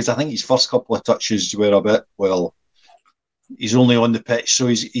on him? Because I think his first couple of touches were a bit, he's only on the pitch, so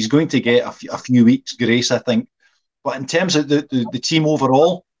he's going to get a few weeks' grace, I think. But in terms of the team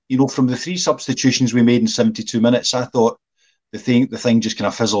overall, from the 3 substitutions we made in 72 minutes, I thought the thing just kind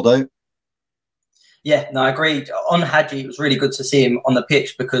of fizzled out. Yeah, no, I agree. On Hadji, it was really good to see him on the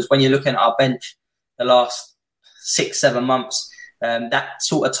pitch because when you're looking at our bench the last 6-7 months, that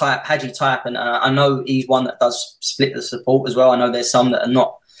sort of type, Hadji type, and I know he's one that does split the support as well. I know there's some that are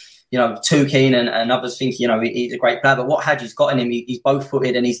not, too keen and others think, he's a great player. But what Hadji's got in him, he's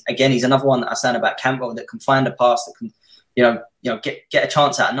both-footed and he's another one that I said about Cantwell that can find a pass, that can, get a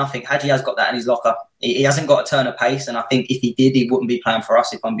chance out of nothing. Hadji has got that in his locker. He hasn't got a turn of pace, and I think if he did, he wouldn't be playing for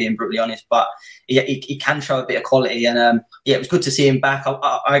us, if I'm being brutally honest. But he can show a bit of quality, and it was good to see him back.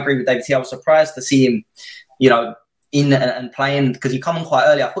 I agree with David T. I was surprised to see him, in and playing, because he come on quite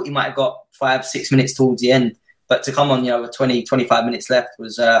early. I thought he might have got 5-6 minutes towards the end, but to come on, with 20-25 minutes left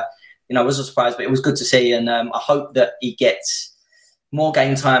was was a surprise. But it was good to see, and I hope that he gets more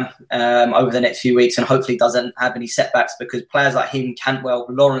game time over the next few weeks, and hopefully doesn't have any setbacks, because players like him, Cantwell,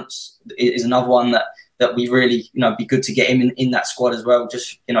 Lawrence is another one that we really, be good to get him in that squad as well.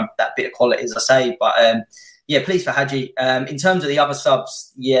 Just, that bit of quality, as I say. But pleased for Hadji. In terms of the other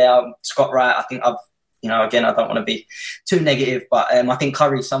subs, Scott Wright, I think again, I don't want to be too negative, but I think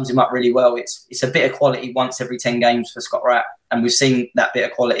Curry sums him up really well. It's a bit of quality once every 10 games for Scott Wright, and we've seen that bit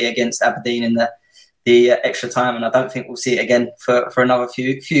of quality against Aberdeen in the extra time, and I don't think we'll see it again for another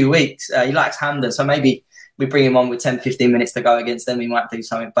few weeks. He likes Hamden, so maybe we bring him on with 10-15 minutes to go against them. He might do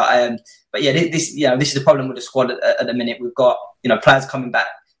something, but this is the problem with the squad at the minute. We've got players coming back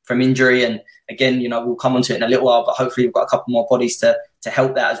from injury, and again, we'll come onto it in a little while, but hopefully we've got a couple more bodies to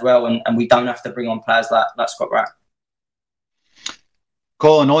help that as well, and we don't have to bring on players like Scott Wright.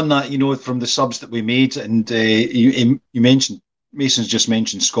 Colin, on that, from the subs that we made, and you mentioned, Mason's just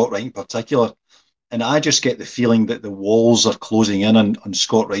mentioned Scott Wright in particular. And I just get the feeling that the walls are closing in on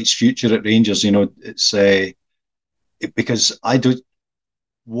Scott Wright's future at Rangers. It's because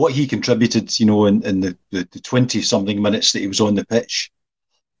what he contributed, in the 20-something minutes that he was on the pitch.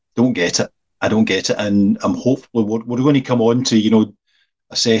 Don't get it. I don't get it. And I'm hopeful we're going to come on to,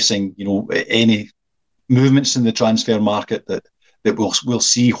 assessing, any movements in the transfer market that we'll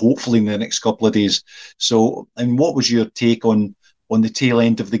see hopefully in the next couple of days. So, and what was your take on the tail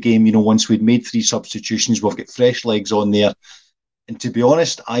end of the game? Once we'd made 3 substitutions, we've got fresh legs on there. And to be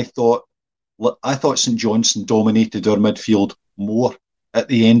honest, I thought St Johnstone dominated our midfield more at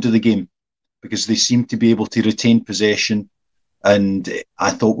the end of the game, because they seemed to be able to retain possession. And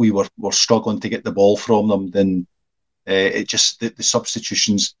I thought we were struggling to get the ball from them. Then the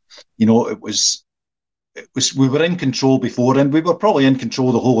substitutions, we were in control before, and we were probably in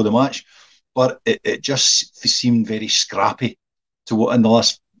control the whole of the match, but it just seemed very scrappy to what in the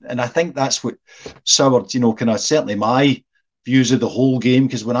last, and I think that's what soured, certainly my views of the whole game.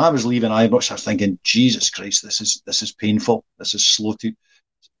 Because when I was leaving Ibrox, I was thinking, Jesus Christ, this is painful. This is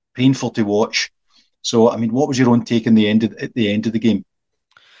painful to watch. So, I mean, what was your own take at the end of the game?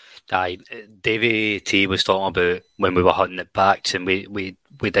 Davey T was talking about when we were hunting it back, and we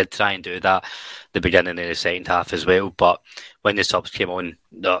did try and do that the beginning of the second half as well. But when the subs came on,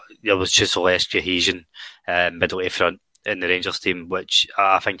 there was just less cohesion, middle to front in the Rangers team, which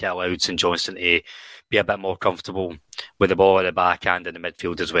I think it allowed St Johnstone to be a bit more comfortable with the ball at the back and in the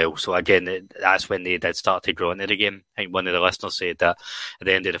midfield as well. So again, that's when they did start to grow into the game. I think one of the listeners said that at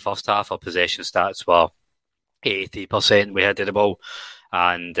the end of the first half, our possession stats were 83% we had the ball,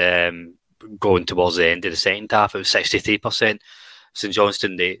 and going towards the end of the second half, it was 63%. St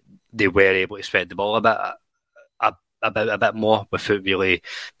Johnstone, they were able to spread the ball a bit more without really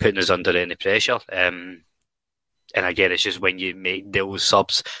putting us under any pressure. And again, it's just when you make those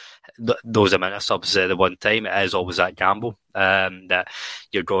subs, those amount of subs at the one time, it is always that gamble that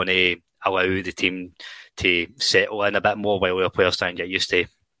you're going to allow the team to settle in a bit more while the players try and get used to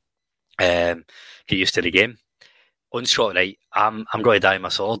the game. On Scott Wright, I'm going to die on my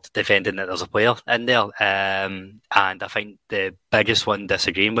sword defending that there's a player in there, and I think the biggest one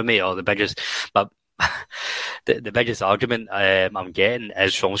disagreeing with me, or the biggest argument I'm getting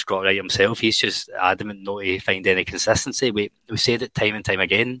is from Scott Wright himself. He's just adamant not to find any consistency. We said it time and time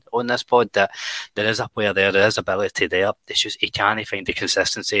again on this pod that there is a player there is ability there. It's just he can't find the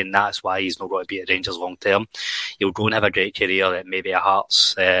consistency, and that's why he's not going to be at Rangers long term. He'll go and have a great career at maybe a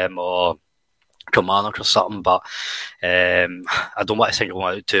Hearts or Kamara or something, but I don't want to single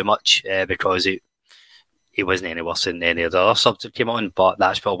him out too much because he wasn't any worse than any of the other subs that came on, but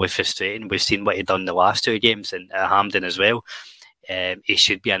that's probably frustrating. We've seen what he'd done in the last 2 games, and at Hampden as well. He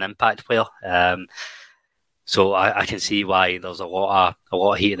should be an impact player. So I can see why there's a lot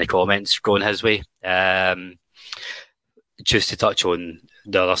of heat in the comments going his way. Just to touch on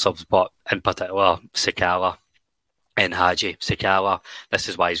the other subs, but in particular, Sakala and Hadji. Sakala, this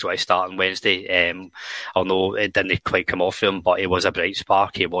is why he's got to start on Wednesday. Although it didn't quite come off him, but he was a bright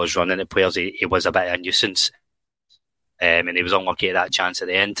spark. He was running at players. He was a bit of a nuisance. And he was unlucky at that chance at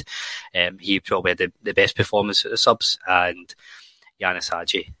the end. He probably had the best performance at the subs. And Yanis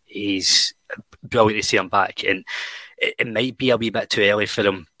Hadji, he's brilliant to see him back. And it might be a wee bit too early for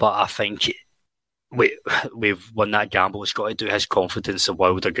him, but I think we've won that gamble. It's got to do his confidence a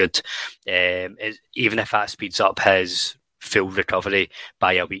world of good. Even if that speeds up his full recovery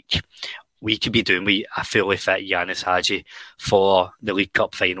by a week, we could be doing with a fully fit Yanis Hadji for the League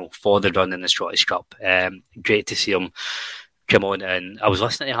Cup final, for the run in the Scottish Cup. Great to see him come on. And I was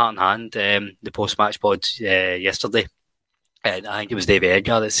listening to Heart and Hand, the post-match pod yesterday, and I think it was David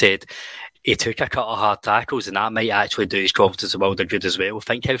Edgar that said he took a couple of hard tackles, and that might actually do his confidence a world of good as well.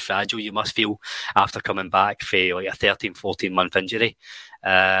 Think how fragile you must feel after coming back for like a 13, 14-month injury.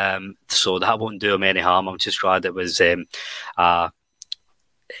 So that won't do him any harm. I'm just glad it was it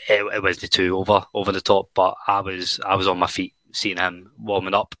was the two over the top, but I was on my feet seeing him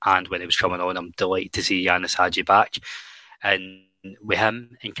warming up, and when he was coming on, I'm delighted to see Yanis Hadji back. And with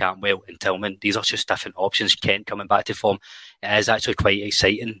him and Cantwell and Tillman, these are just different options. Kent coming back to form, it is actually quite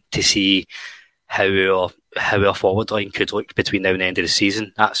exciting to see how our forward line could look between now and the end of the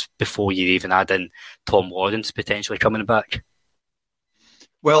season. That's before you even add in Tom Lawrence potentially coming back.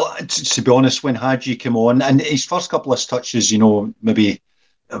 Well, to be honest, when Hadji came on, and his first couple of touches, maybe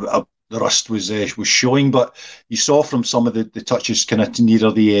the rust was showing, but you saw from some of the touches kind of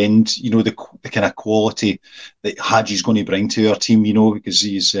near the end, the kind of quality that Hadji's going to bring to our team, because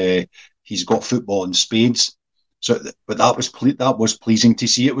he's got football in spades. So, but that was pleasing to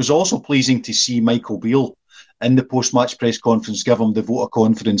see. It was also pleasing to see Michael Beale in the post-match press conference give him the vote of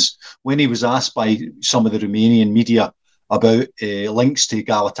confidence when he was asked by some of the Romanian media about links to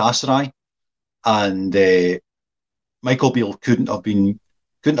Galatasaray, and Michael Beale couldn't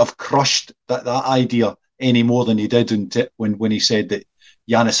have crushed that idea any more than he did when he said that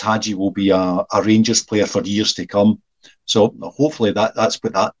Yanis Hadji will be a Rangers player for years to come. So hopefully that's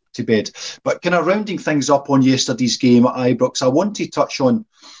put that to bed. But kind of rounding things up on yesterday's game at Ibrox, I want to touch on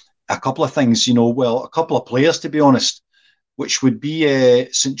a couple of things, a couple of players, to be honest, which would be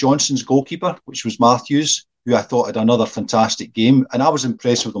St Johnstone's goalkeeper, which was Matthews, who I thought had another fantastic game. And I was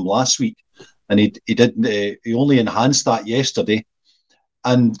impressed with him last week. And he only enhanced that yesterday.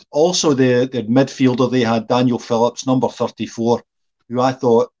 And also the midfielder they had, Daniel Phillips, number 34, who I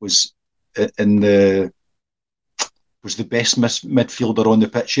thought was the best midfielder on the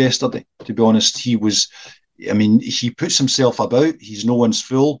pitch yesterday. To be honest, he puts himself about. He's no one's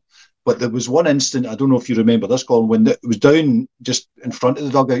fool. But there was one instant, I don't know if you remember this, Colin, when it was down just in front of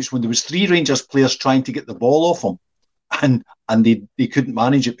the dugouts, when there was 3 Rangers players trying to get the ball off him, and they couldn't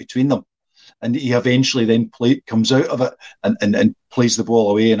manage it between them. And he eventually then comes out of it and plays the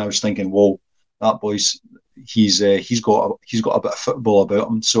ball away. And I was thinking, whoa, that boy's he's got a bit of football about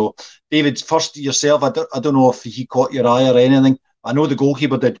him. So, David, first yourself, I don't know if he caught your eye or anything. I know the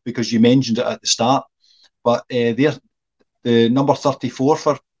goalkeeper did because you mentioned it at the start. But the number 34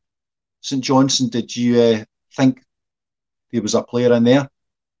 for St Johnstone, did you think there was a player in there?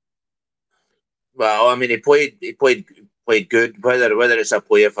 Well, I mean, he played good. Whether it's a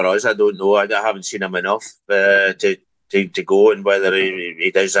player for us, I don't know. I haven't seen him enough to go, and whether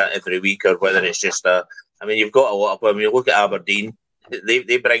he does that every week or whether it's just a. I mean, you've got a lot of. I mean, you look at Aberdeen;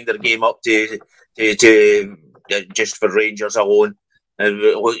 they bring their game up to just for Rangers alone, and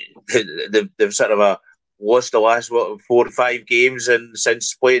they've sort of lost the last 4 or 5 games and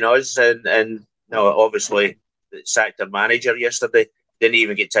since playing us, and obviously sacked their manager yesterday. Didn't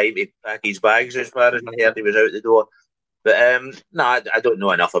even get time to pack his bags as far as I heard he was out the door. But I don't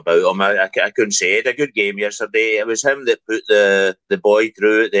know enough about him. I couldn't say. He had a good game yesterday. It was him that put the boy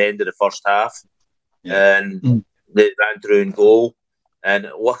through at the end of the first half, and they ran through and goal.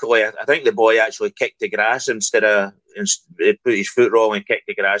 And luckily, I think the boy actually kicked the grass instead of put his foot wrong and kicked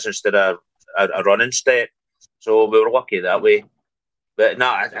the grass instead of a running step. So we were lucky that way. But no,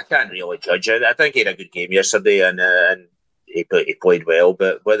 I can't really judge it. I think he had a good game yesterday, and he played well.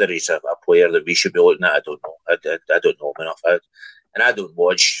 But whether he's a player that we should be looking at, I don't know. I don't know him enough. And I don't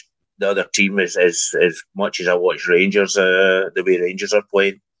watch the other team as much as I watch Rangers, the way Rangers are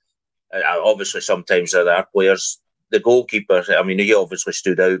playing. Obviously, sometimes there are players. The goalkeeper, I mean, he obviously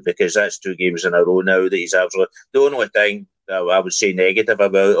stood out because that's 2 games in a row now that he's absolutely. The only thing that I would say negative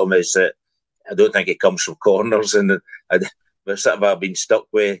about him is that I don't think he comes from corners, and I've been stuck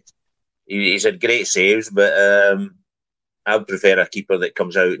with. He's had great saves, but I would prefer a keeper that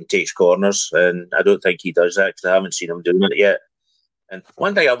comes out and takes corners, and I don't think he does that because I haven't seen him doing it yet. And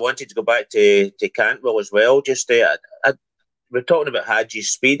one thing I wanted to go back to Cantwell as well, just we're talking about Hadji's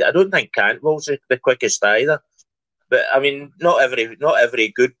speed. I don't think Cantwell's the quickest either. But I mean, not every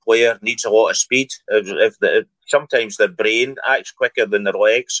good player needs a lot of speed. Sometimes their brain acts quicker than their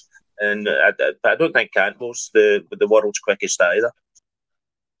legs, and I don't think Cantwell's the world's quickest either.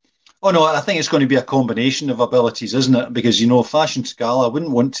 Oh no, I think it's going to be a combination of abilities, isn't it? Because Fashion Scala, I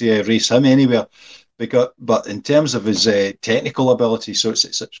wouldn't want to race him anywhere, but in terms of his technical ability, so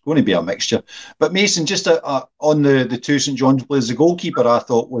it's going to be a mixture. But Mason, just on the two St John's players, the goalkeeper I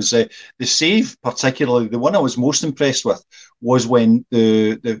thought was the save, particularly the one I was most impressed with was when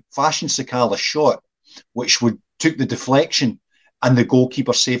the Fashion Scala shot, which took the deflection, and the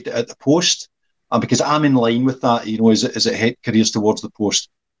goalkeeper saved it at the post. And because I'm in line with that, as it hit careers towards the post,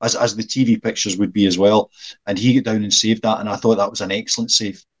 as the TV pictures would be as well. And he got down and saved that, and I thought that was an excellent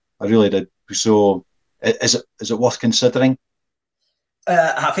save. I really did. So is it worth considering?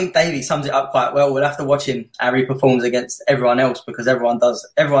 I think Davey sums it up quite well. We'll have to watch him how he performs against everyone else, because everyone does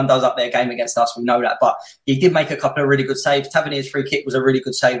up their game against us. We know that. But he did make a couple of really good saves. Tavernier's free kick was a really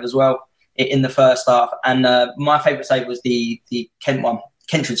good save as well in the first half. And my favourite save was the Kent one.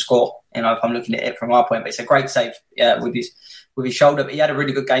 Kent should score, if I'm looking at it from our point. But it's a great save with his shoulder. But he had a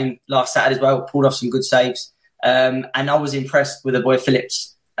really good game last Saturday as well, pulled off some good saves. And I was impressed with the boy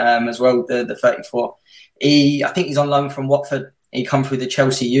Phillips as well, the 34. I think he's on loan from Watford. He come through the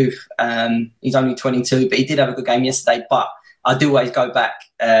Chelsea youth. He's only 22, but he did have a good game yesterday. But I do always go back.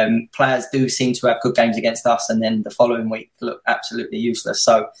 Players do seem to have good games against us, and then the following week look absolutely useless.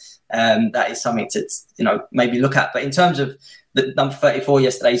 So that is something to maybe look at. But in terms of the number 34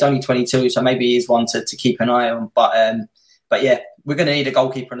 yesterday, he's only 22, so maybe he is one to keep an eye on. But yeah, we're going to need a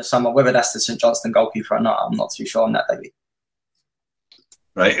goalkeeper in the summer. Whether that's the St Johnstone goalkeeper or not, I'm not too sure on that, David.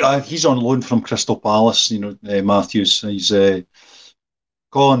 Right, he's on loan from Crystal Palace. Matthews. He's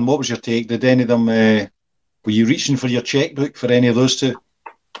Colin. What was your take? Did any of them? Were you reaching for your checkbook for any of those two?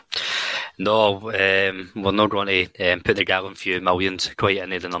 No, we're not going to put the gallon few millions quite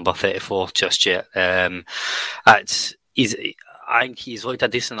into the number 34 just yet. I think he's looked a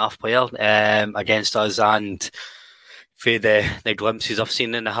decent enough player against us, and for the glimpses I've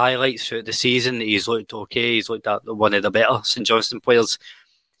seen in the highlights throughout the season, he's looked okay. He's looked at one of the better St Johnstone players.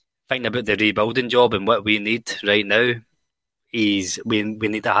 Thinking about the rebuilding job and what we need right now, we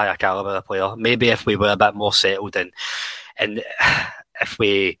need a higher calibre player. Maybe if we were a bit more settled and if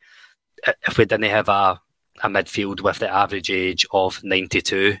we didn't have a midfield with the average age of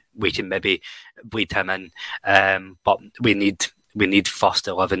 92, we can maybe bleed him in. But we need first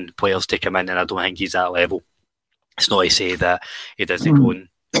 11 players to come in, and I don't think he's at that level. It's not to say that he doesn't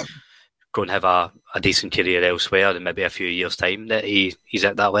go and have a decent career elsewhere in maybe a few years' time that he's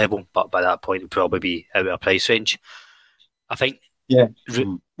at that level, but by that point he'll probably be out of our price range, I think. Yeah. Sorry,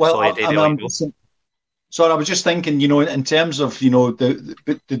 I was just thinking, in terms of, the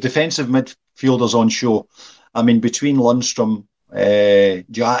defensive midfielders on show, I mean, between Lundstrom,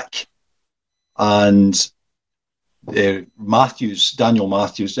 Jack, and Daniel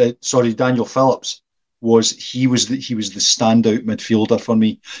Phillips, he was the standout midfielder for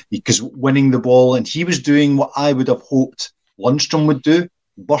me, because winning the ball, and he was doing what I would have hoped Lundstrom would do,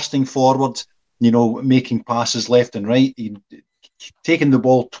 bursting forward, making passes left and right. He'd taken the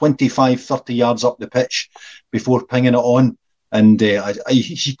ball 25, 30 yards up the pitch before pinging it on, and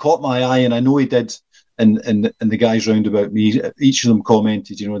he caught my eye, and I know he did, and the guys round about me, each of them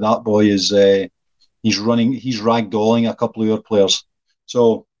commented, that boy is he's ragdolling a couple of our players.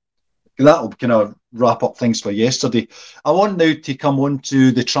 So that'll kind of wrap up things for yesterday. I want now to come on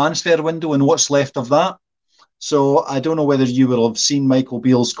to the transfer window and what's left of that. So I don't know whether you will have seen Michael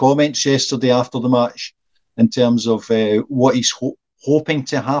Beale's comments yesterday after the match in terms of what he's hoping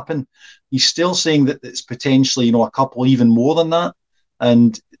to happen. He's still saying that it's potentially, a couple even more than that.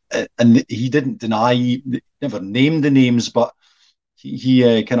 And he didn't deny, he never named the names, but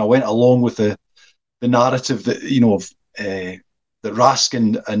he kind of went along with the narrative that, that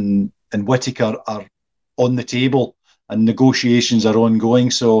Raskin and Whittaker are on the table and negotiations are ongoing.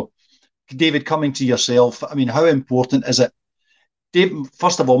 So, David, coming to yourself, I mean, how important is it?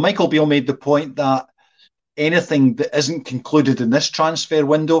 First of all, Michael Beale made the point that anything that isn't concluded in this transfer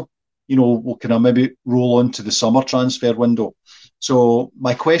window, will kind of maybe roll on to the summer transfer window. So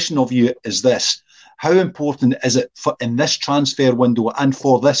my question of you is this: how important is it in this transfer window and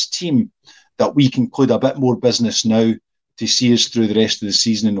for this team that we conclude a bit more business now to see us through the rest of the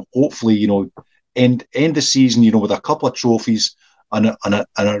season, and hopefully, end the season, with a couple of trophies and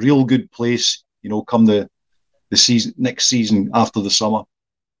a real good place, come the season next season after the summer?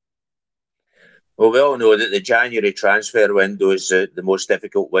 Well, we all know that the January transfer window is the most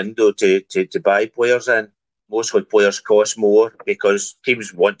difficult window to buy players in. Mostly players cost more because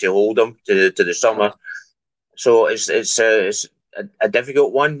teams want to hold them to the summer. So it's a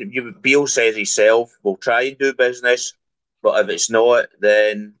difficult one. Beale says himself, we'll try and do business, but if it's not,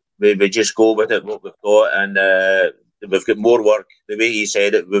 then we just go with it, what we've got, and we've got more work. The way he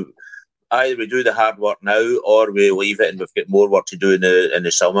said it, either we do the hard work now or we leave it and we've got more work to do in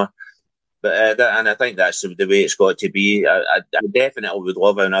the summer. But and I think that's the way it's got to be. I definitely would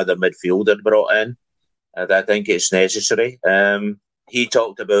love another midfielder brought in. I think it's necessary. He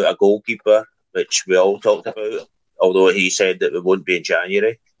talked about a goalkeeper, which we all talked about, although he said that it won't be in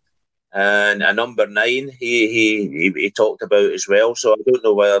January. And a number 9, he talked about as well. So I don't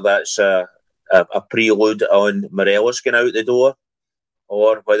know whether that's a prelude on Morelos going out the door,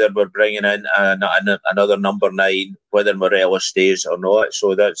 or whether we're bringing in another number 9, whether Morelos stays or not.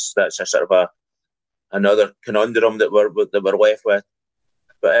 So that's a sort of another conundrum that we're left with.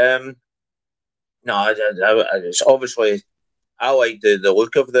 But no, it's obviously I like the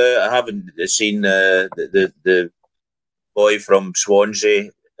look of I haven't seen the boy from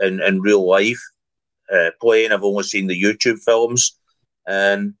Swansea in real life playing. I've only seen the YouTube films,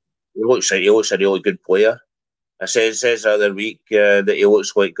 and he looks a really good player. I says the other week that he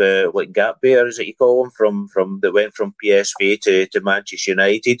looks like Gap Bear, is it you call him, from that went from PSV to Manchester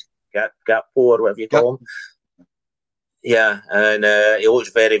United, Gappo or whatever you call him. Yeah, and he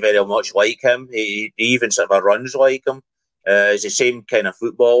looks very, very much like him. He even sort of runs like him. He's the same kind of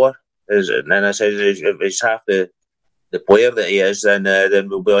footballer. And I said, if he's half the player that he is, then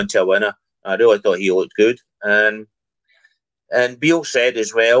we'll be on to a winner. I really thought he looked good. And Beale said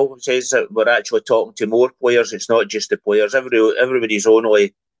as well, says that we're actually talking to more players. It's not just the players. Everybody's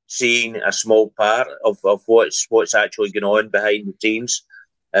only seeing a small part of what's actually going on behind the scenes.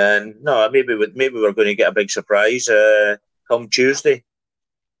 And no, maybe we're going to get a big surprise come Tuesday,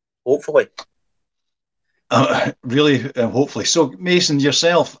 hopefully. Really, hopefully. So, Mason,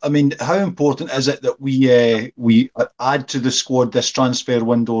 yourself, I mean, how important is it that we add to the squad this transfer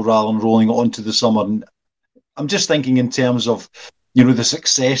window rather than rolling it onto the summer? And I'm just thinking in terms of, the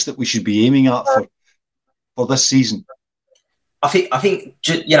success that we should be aiming at for this season. I think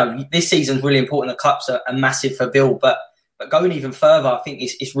this season's really important. The cups are massive for Bill, but going even further, I think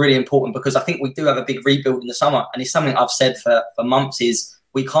it's really important because I think we do have a big rebuild in the summer, and it's something I've said for months is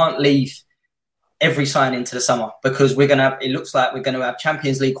we can't leave every sign into the summer because it looks like we're going to have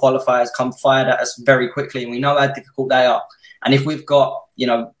Champions League qualifiers come fired at us very quickly, and we know how difficult they are. And if we've got,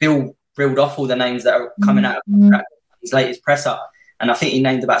 Bill reeled off all the names that are coming out of his latest presser, and I think he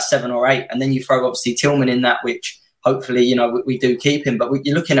named about 7 or 8, and then you throw obviously Tillman in that, which hopefully, we do keep him, but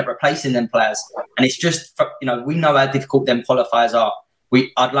you're looking at replacing them players. And it's just, we know how difficult them qualifiers are.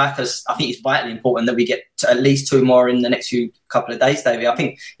 I think it's vitally important that we get to at least 2 more in the next couple of days, Davey. I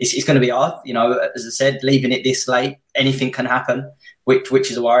think it's going to be hard, as I said, leaving it this late, anything can happen, which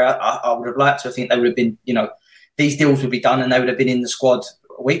is a worry. I would have liked to. I think they would have been, these deals would be done and they would have been in the squad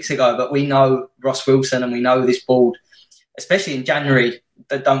weeks ago. But we know Ross Wilson and we know this board, especially in January,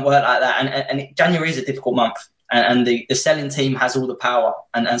 that don't work like that. And January is a difficult month. And the selling team has all the power.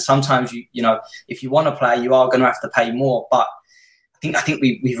 And sometimes, if you want to play, you are going to have to pay more. But I think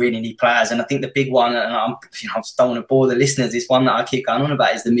we really need players. And I think the big one, and I don't want to bore the listeners, this one that I keep going on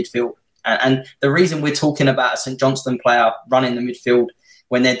about is the midfield. And the reason we're talking about a St Johnstone player running the midfield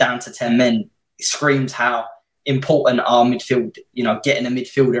when they're down to 10 men, it screams how important our midfield, getting a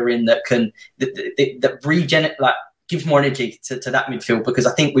midfielder in that can, that regenerate, gives more energy to that midfield, because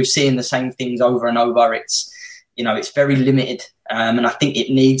I think we've seen the same things over and over. It's very limited, and I think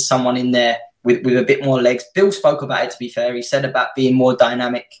it needs someone in there with a bit more legs. Bill spoke about it, to be fair. He said about being more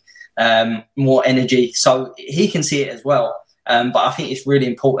dynamic, more energy, so he can see it as well. But I think it's really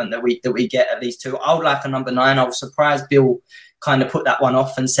important that we get at least 2. I would like a number 9. I was surprised Bill kind of put that one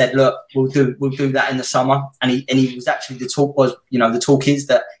off and said, "Look, we'll do that in the summer." And he was actually, the talk is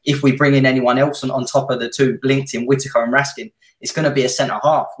that if we bring in anyone else on top of the 2 linked in, Whittaker and Raskin, it's going to be a centre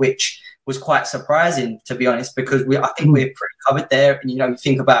half, which was quite surprising, to be honest, because I think we're pretty covered there. And, you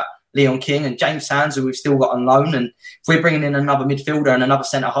think about Leon King and James Sands, who we've still got on loan. And if we're bringing in another midfielder and another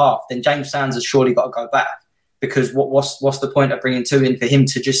centre-half, then James Sands has surely got to go back, because what's the point of bringing 2 in for him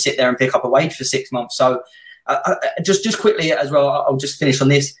to just sit there and pick up a wage for 6 months? So just quickly as well, I'll just finish on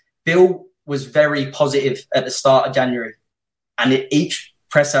this. Bill was very positive at the start of January. And at each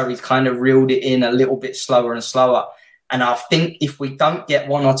presser, he's kind of reeled it in a little bit slower and slower. And I think if we don't get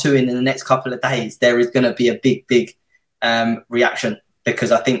 1 or 2 in the next couple of days, there is going to be a big reaction,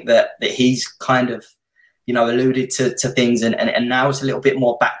 because I think that he's kind of, alluded to things, and now it's a little bit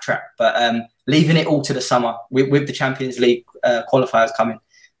more backtrack. But leaving it all to the summer with the Champions League qualifiers coming,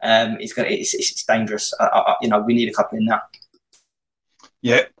 it's dangerous. We need a couple in now.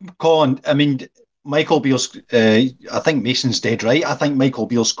 Yeah, Colin, I mean, Michael Beale's, I think Mason's dead right. I think Michael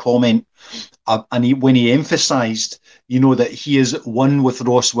Beale's comment, when he emphasised, that he is at one with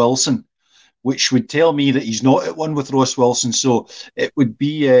Ross Wilson, which would tell me that he's not at one with Ross Wilson. So it would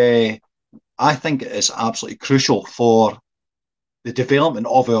be I think it is absolutely crucial for the development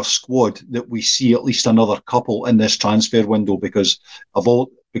of our squad that we see at least another couple in this transfer window because of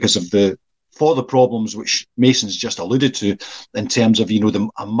the problems which Mason's just alluded to in terms of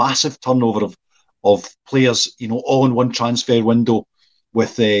a massive turnover of players all in one transfer window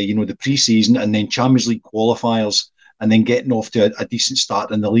with the pre-season and then Champions League qualifiers and then getting off to a decent start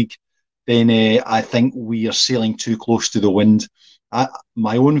in the league. Then I think we are sailing too close to the wind.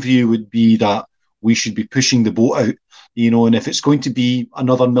 My own view would be that we should be pushing the boat out, and if it's going to be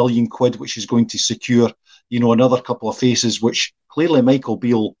another £1 million, which is going to secure, another couple of faces, which clearly Michael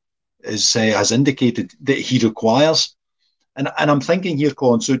Beale has indicated that he requires. And I'm thinking here,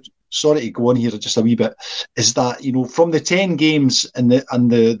 Colin, so sorry to go on here just a wee bit, is that, from the 10 games and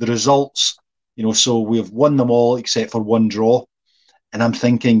the results, so we've won them all except for one draw. And I'm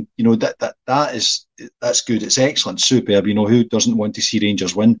thinking, that's good. It's excellent, superb. Who doesn't want to see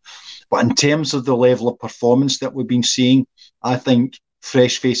Rangers win? But in terms of the level of performance that we've been seeing, I think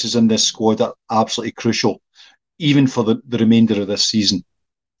fresh faces in this squad are absolutely crucial, even for the remainder of this season.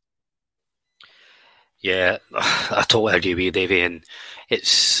 Yeah, I totally agree with you, Davey. And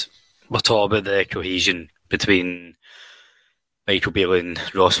we're talking about the cohesion between Michael Beale and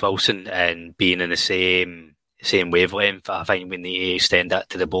Ross Wilson and being in the same wavelength. I think we need to extend that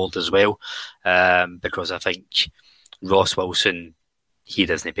to the board as well, because I think Ross Wilson, he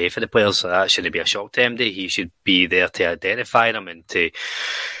doesn't pay for the players, so that shouldn't be a shock to him. He should be there to identify them and to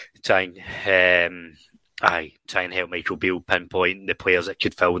try and help Michael Beale pinpoint the players that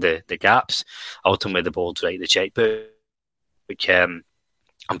could fill the gaps. Ultimately, the board's write the checkbook. I'm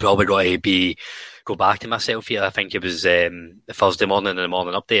probably going to go back to myself here. I think it was the Thursday morning in the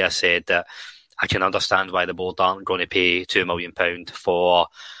morning update. I said that I can understand why the board aren't going to pay £2 million for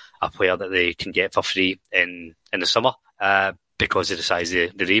a player that they can get for free in the summer because of the size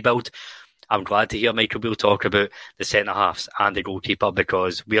of the rebuild. I'm glad to hear Michael Beale talk about the centre-halves and the goalkeeper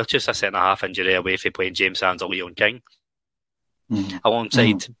because we are just a centre-half injury away from playing James Sands or Leon King.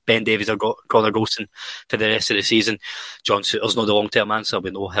 Alongside Ben Davies or Connor Golson for the rest of the season. John Souttar's not the long-term answer.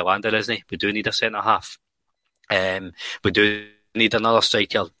 We know Helander, isn't he? We do need a centre-half. We do need another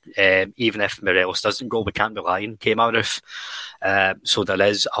striker. Even if Morelos doesn't go, we can't rely on Kamara. So there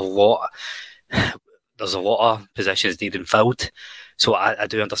is a lot... There's a lot of positions needing filled. So I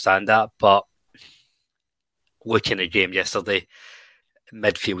do understand that. But looking at the game yesterday,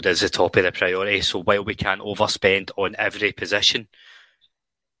 midfield is the top of the priority. So while we can't overspend on every position,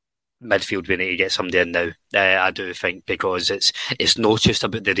 midfield we need to get somebody in now. I do think because it's not just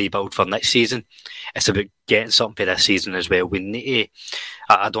about the rebuild for next season. It's about getting something for this season as well. We need to.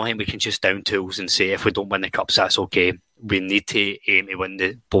 I don't think we can just down tools and say if we don't win the cups, that's okay. We need to aim to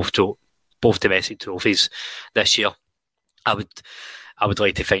win both domestic trophies this year. I would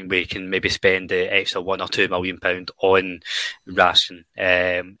like to think we can maybe spend the extra £1 or £2 million on Rashton,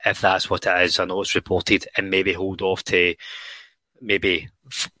 if that's what it is. I know it's reported, and maybe hold off to maybe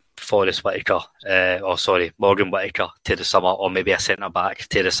Morgan Whittaker to the summer, or maybe a centre back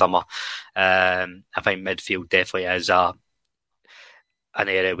to the summer. I think midfield definitely is an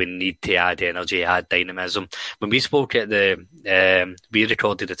area we need to add energy, add dynamism. When we spoke at we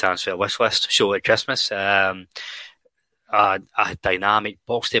recorded the transfer wish list show at Christmas. A dynamic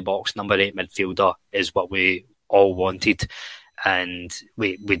box-to-box number 8 midfielder is what we all wanted, and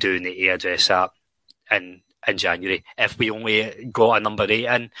we do need to address that in January. If we only got a number 8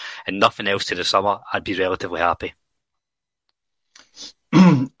 in and nothing else to the summer, I'd be relatively happy.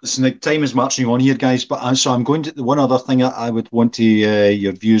 Listen, the time is marching on here, guys, but so I'm going to the one other thing I would want to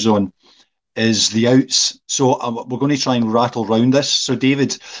your views on is the outs. So we're going to try and rattle round this. So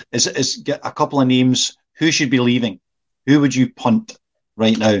David, is get a couple of names. Who should be leaving? Who would you punt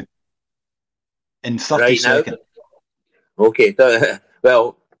right now? In 30 seconds. Okay.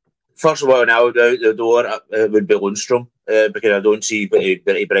 Well, first of all, now out the door it would be Lundstrom because I don't see what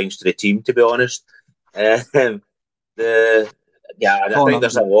he brings to the team, to be honest. I think there's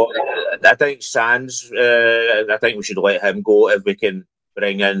a lot. I think Sands, I think we should let him go if we can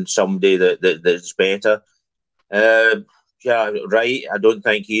bring in somebody that's better. Right. I don't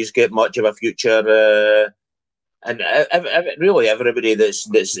think he's got much of a future. And really, everybody that's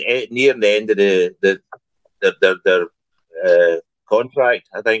near the end of their contract,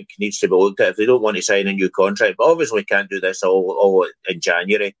 I think, needs to be looked at if they don't want to sign a new contract. But obviously, can't do this all in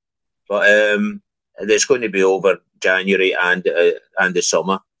January. But it's going to be over January and the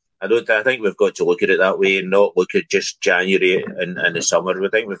summer. I think we've got to look at it that way and not look at just January and the summer. I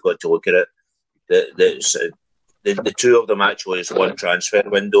think we've got to look at it the two of them actually is one transfer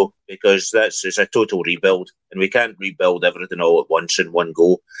window because it's a total rebuild and we can't rebuild everything all at once in one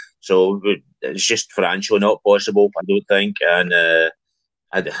go. So it's just financially not possible, I don't think. And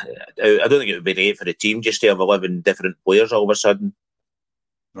I don't think it would be great for the team just to have 11 different players all of a sudden.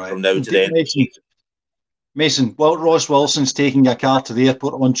 Right. From now to the end. Mason, well, Ross Wilson's taking a car to the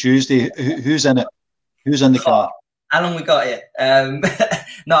airport on Tuesday. Who's in it? Who's in the car? How long we got here?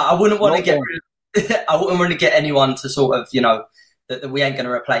 No, I wouldn't want to get. I wouldn't want to get anyone to sort of, that we ain't going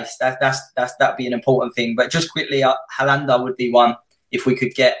to replace. That'd be an important thing. But just quickly, Helander would be one if we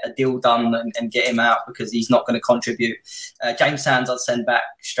could get a deal done and get him out because he's not going to contribute. James Sands, I'd send back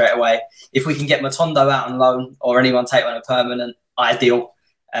straight away. If we can get Matondo out on loan or anyone take on a permanent, ideal.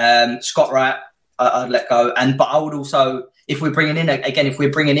 Scott Wright, I'd let go. But I would also, if we're bringing in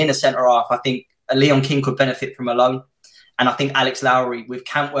a centre half, I think Leon King could benefit from a loan. And I think Alex Lowry, with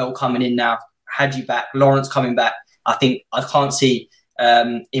Cantwell coming in now, Hadji back, Lawrence coming back, I can't see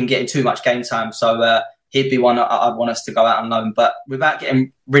him getting too much game time. So he'd be one I'd want us to go out on loan. But without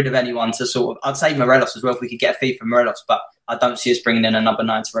getting rid of anyone to sort of, I'd say Morelos as well if we could get a fee for Morelos. But I don't see us bringing in a number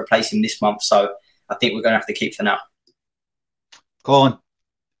 9 to replace him this month. So I think we're going to have to keep for now. Colin,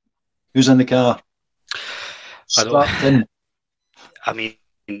 who's in the car? I mean,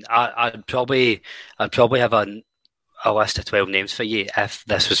 I'd probably have a list of 12 names for you if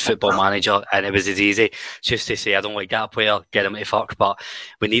this was Football Manager and it was as easy just to say I don't like that player, get him to fuck. But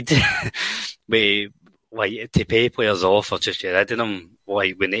we need to to pay players off or just get rid of them.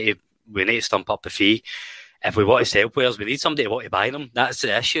 We need to stump up a fee. If we want to sell players, we need somebody to want to buy them. That's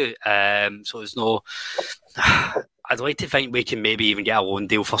the issue. So it's no. I'd like to think we can maybe even get a loan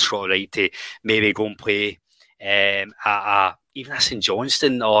deal for Scott Wright to maybe go and play at even a St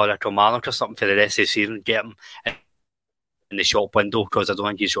Johnstone or a Kilmarnock or something for the rest of the season. Get him in the shop window because I don't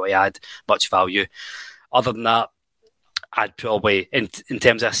think he's really add much value. Other than that, I'd probably, in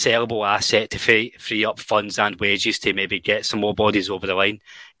terms of a sellable asset to free up funds and wages to maybe get some more bodies over the line,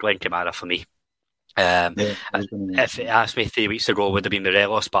 Glenn Kamara for me. If it asked me 3 weeks ago, it would have been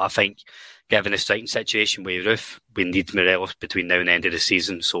Morelos, but I think given the striking situation with Roof, we need Morelos between now and the end of the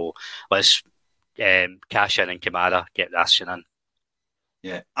season. So let's cash in Kamara, get Rashton in.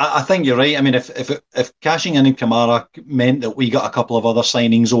 Yeah, I think you're right. I mean, if cashing in Kamara meant that we got a couple of other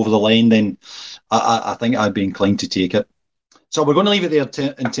signings over the line, then I think I'd be inclined to take it. So we're going to leave it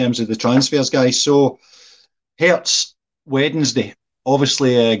there in terms of the transfers, guys. So Hertz, Wednesday,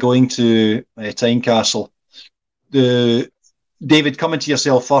 obviously going to Tynecastle. David, coming to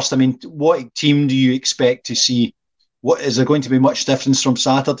yourself first, I mean, what team do you expect to see? What is there going to be much difference from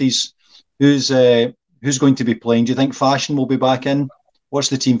Saturdays? Who's going to be playing? Do you think Fashion will be back in? What's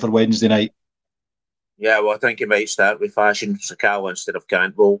the team for Wednesday night? Yeah, well, I think he might start with Fashion, Sakala instead of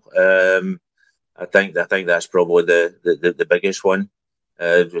Cantwell. I think that's probably the biggest one.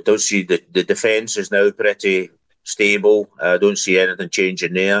 We don't see the defence is now pretty stable. I don't see anything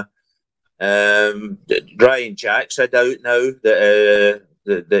changing there. Ryan Jack's a doubt now that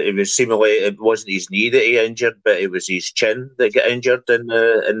it was seemingly it wasn't his knee that he injured, but it was his chin that got injured in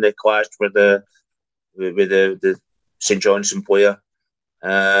the clash with the St Johnstone player.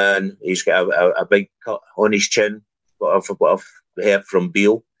 And he's got a big cut on his chin, what I've heard from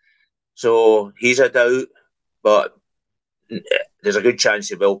Beale. So he's a doubt, but there's a good chance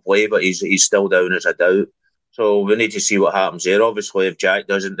he will play, but he's still down as a doubt. So we need to see what happens there. Obviously, if Jack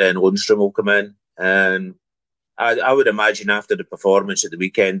doesn't, then Lundstrom will come in. And I would imagine after the performance at the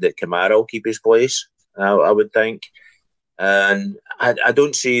weekend that Kamara will keep his place, I would think. And I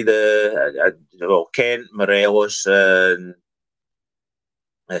don't see Kent, Morelos and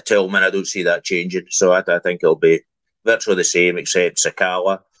Tillman, I don't see that changing. So I think it'll be virtually the same except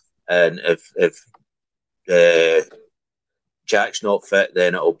Sakala. And if Jack's not fit,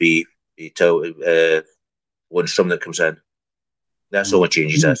 then it'll be Lundstrom that comes in. That's all the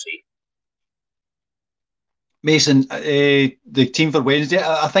changes I see. Mason, the team for Wednesday,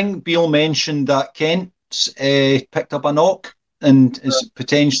 I think Beale mentioned that Kent's picked up a knock and is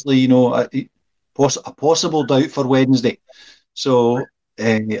potentially, a possible doubt for Wednesday. So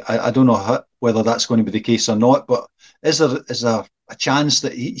I don't know whether that's going to be the case or not, but is there a chance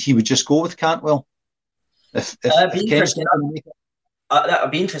that he would just go with Cantwell? If Kent's not going to make it? That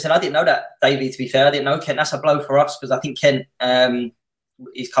would be interesting. I didn't know that, Davey, to be fair. I didn't know Kent. That's a blow for us because I think Kent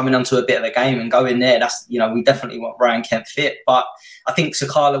is coming onto a bit of a game and going there. That's, we definitely want Ryan Kent fit. But I think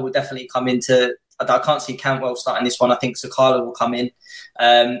Sakala will definitely come into... I can't see Cantwell starting this one. I think Sakala will come in.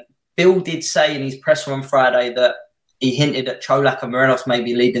 Bill did say in his presser on Friday that he hinted at Cholak and Morelos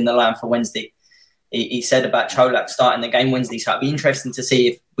maybe leading the line for Wednesday. He said about Cholak starting the game Wednesday. So it'd be interesting to see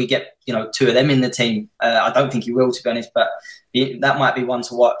if we get, two of them in the team. I don't think he will, to be honest, but that might be one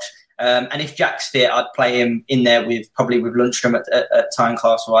to watch. And if Jack's fit, I'd play him in there probably with Lundstrom at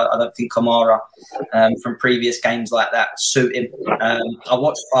Tynecastle. I don't think Kamara from previous games like that suit him. I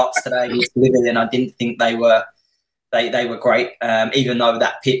watched Hearts today against Liverpool, and I didn't think they were great. Even though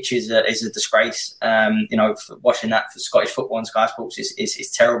that pitch is a disgrace. Watching that for Scottish football on Sky Sports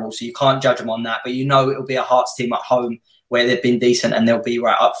is terrible. So you can't judge them on that. But it'll be a Hearts team at home where they've been decent and they'll be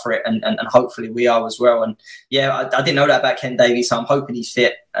right up for it. And hopefully we are as well. And I didn't know that about Ken Davies, so I'm hoping he's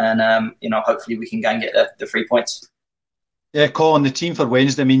fit. And, hopefully we can go and get the 3 points. Yeah, Colin, the team for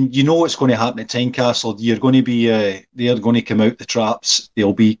Wednesday, I mean, you know what's going to happen at Tynecastle. You're going to be, they're going to come out the traps.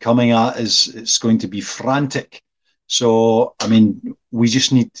 They'll be coming at us. It's going to be frantic. So, I mean, we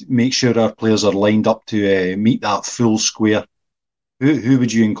just need to make sure our players are lined up to meet that full square. Who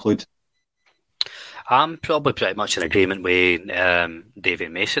would you include? I'm probably pretty much in agreement with Davy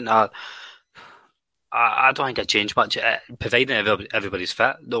Mason. I don't think I'd change much. Providing everybody's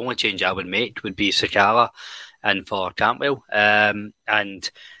fit, the only change I would make would be Sakala and for Cantwell. And I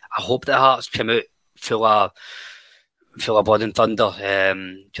hope the Hearts come out full of blood and thunder,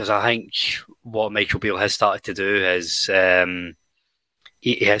 because I think what Michael Beale has started to do is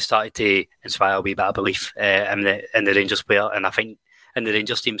he has started to inspire a wee bit of belief in the Rangers player, and I think in the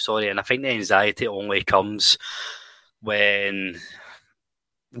Rangers team, and I think the anxiety only comes when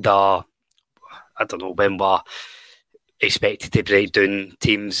when we're expected to break down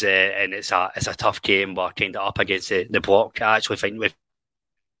teams and it's a tough game, we're kind of up against the block. I actually think if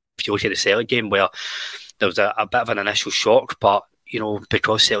you look at the Celtic game where there was a bit of an initial shock, but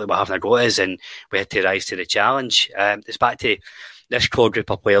because Celtic were having a go at us and we had to rise to the challenge, it's back to this core group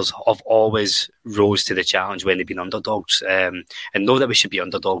of players have always rose to the challenge when they've been underdogs, and know that we should be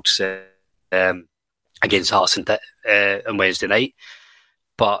underdogs against Hearts on Wednesday night.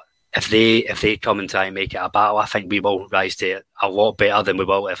 But if they come and try and make it a battle, I think we will rise to it a lot better than we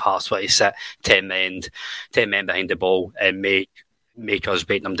will if Hearts were to sit 10 men behind the ball and make us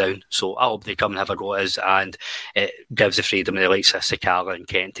break them down. So I hope they come and have a go at us, and it gives the freedom of the likes of Sakala and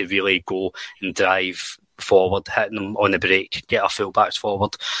Kent to really go and drive forward, hitting them on the break, get our full-backs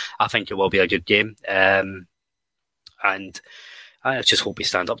forward. I think it will be a good game, and I just hope we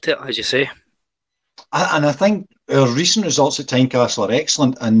stand up to it, as you say. And I think our recent results at Tynecastle are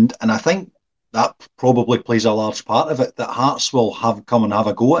excellent, and I think that probably plays a large part of it, that Hearts will come and have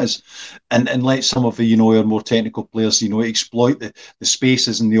a go at us and let some of the, our more technical players, exploit the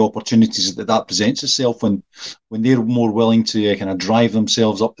spaces and the opportunities that presents itself when they're more willing to kind of drive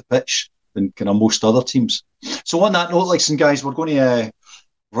themselves up the pitch than kind of most other teams. So on that note, listen, guys, we're going to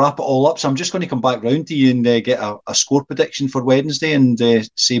wrap it all up. So I'm just going to come back round to you and get a score prediction for Wednesday and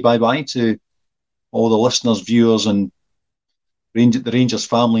say bye-bye to all the listeners, viewers and the Rangers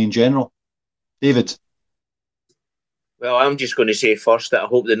family in general. David? Well, I'm just going to say first that I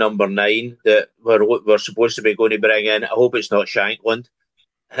hope the number 9 that we're supposed to be going to bring in, I hope it's not Shankland.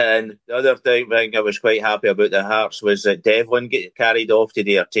 And the other thing I was quite happy about the Hearts was that Devlin get carried off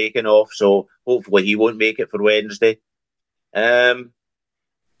today or taken off, so hopefully he won't make it for Wednesday. I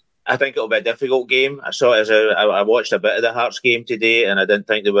think it'll be a difficult game. I watched a bit of the Hearts game today and I didn't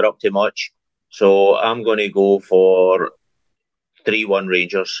think they were up to much. So I'm going to go for 3-1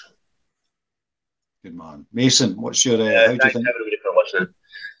 Rangers. Good man. Mason, what's your... how do you think? Thanks everybody for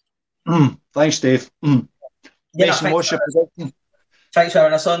listening. Thanks, Dave. Mason, what's your prediction? Thanks for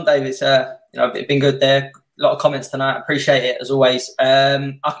having us on, Dave. It's it's been good there. A lot of comments tonight. Appreciate it, as always.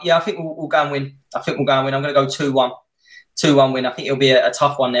 I think we'll go and win. I'm going to go 2-1. 2-1 win. I think it'll be a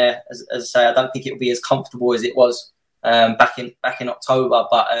tough one there. As I say, I don't think it'll be as comfortable as it was back in October,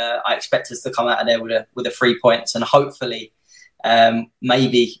 but I expect us to come out of there with the 3 points and hopefully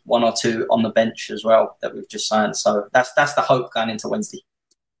maybe 1 or 2 on the bench as well that we've just signed. So that's the hope going into Wednesday.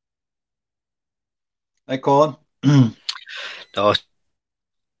 Hey, Colin. No,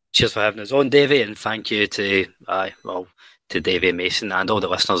 cheers for having us on, Davey, and thank you to Davey and Mason and all the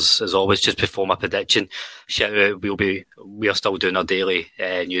listeners as always. Just before my prediction, shout out, we are still doing our daily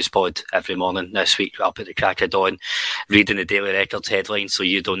news pod every morning this week up at the crack of dawn, reading the Daily Records headlines, so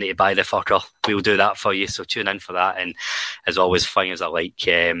you don't need to buy the fucker. We'll do that for you, so tune in for that. And as always, find us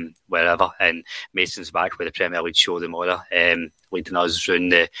wherever. And Mason's back with the Premier League show tomorrow, leading us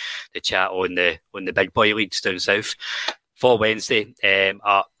round the chat on the big boy leagues down south. For Wednesday,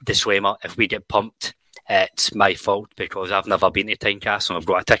 disclaimer, if we get pumped, it's my fault because I've never been to Tynecastle and I've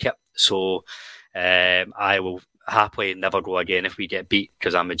got a ticket. So I will happily never go again if we get beat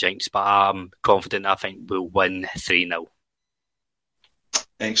because I'm a jinx. But I'm confident I think we'll win 3-0.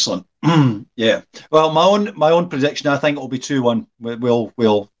 Excellent. Yeah. Well, my own prediction, I think it'll be 2-1.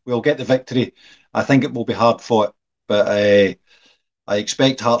 We'll get the victory. I think it will be hard fought, but I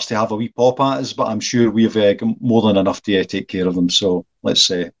expect Hearts to have a wee pop at us, but I'm sure we've got more than enough to take care of them. So let's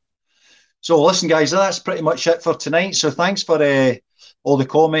say. So listen, guys, that's pretty much it for tonight. So thanks for all the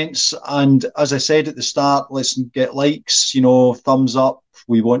comments. And as I said at the start, let's get likes, thumbs up.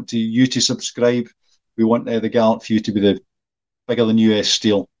 We want you to subscribe. We want the Gallant Few to be the bigger than US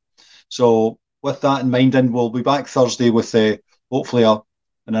Steel. So with that in mind, and we'll be back Thursday with hopefully an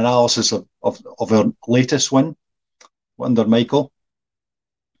analysis of our latest win under Michael.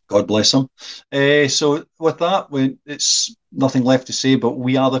 God bless him. So with that, it's nothing left to say, but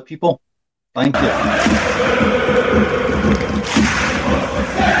we are the people. Thank you.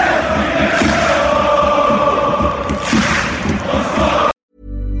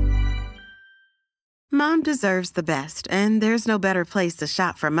 Mom deserves the best, and there's no better place to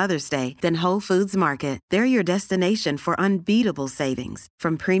shop for Mother's Day than Whole Foods Market. They're your destination for unbeatable savings,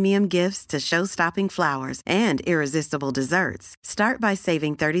 from premium gifts to show-stopping flowers and irresistible desserts. Start by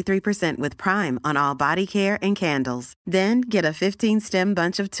saving 33% with Prime on all body care and candles. Then get a 15-stem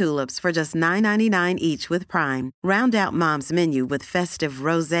bunch of tulips for just $9.99 each with Prime. Round out Mom's menu with festive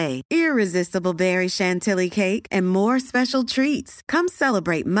rosé, irresistible berry chantilly cake, and more special treats. Come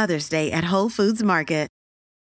celebrate Mother's Day at Whole Foods Market.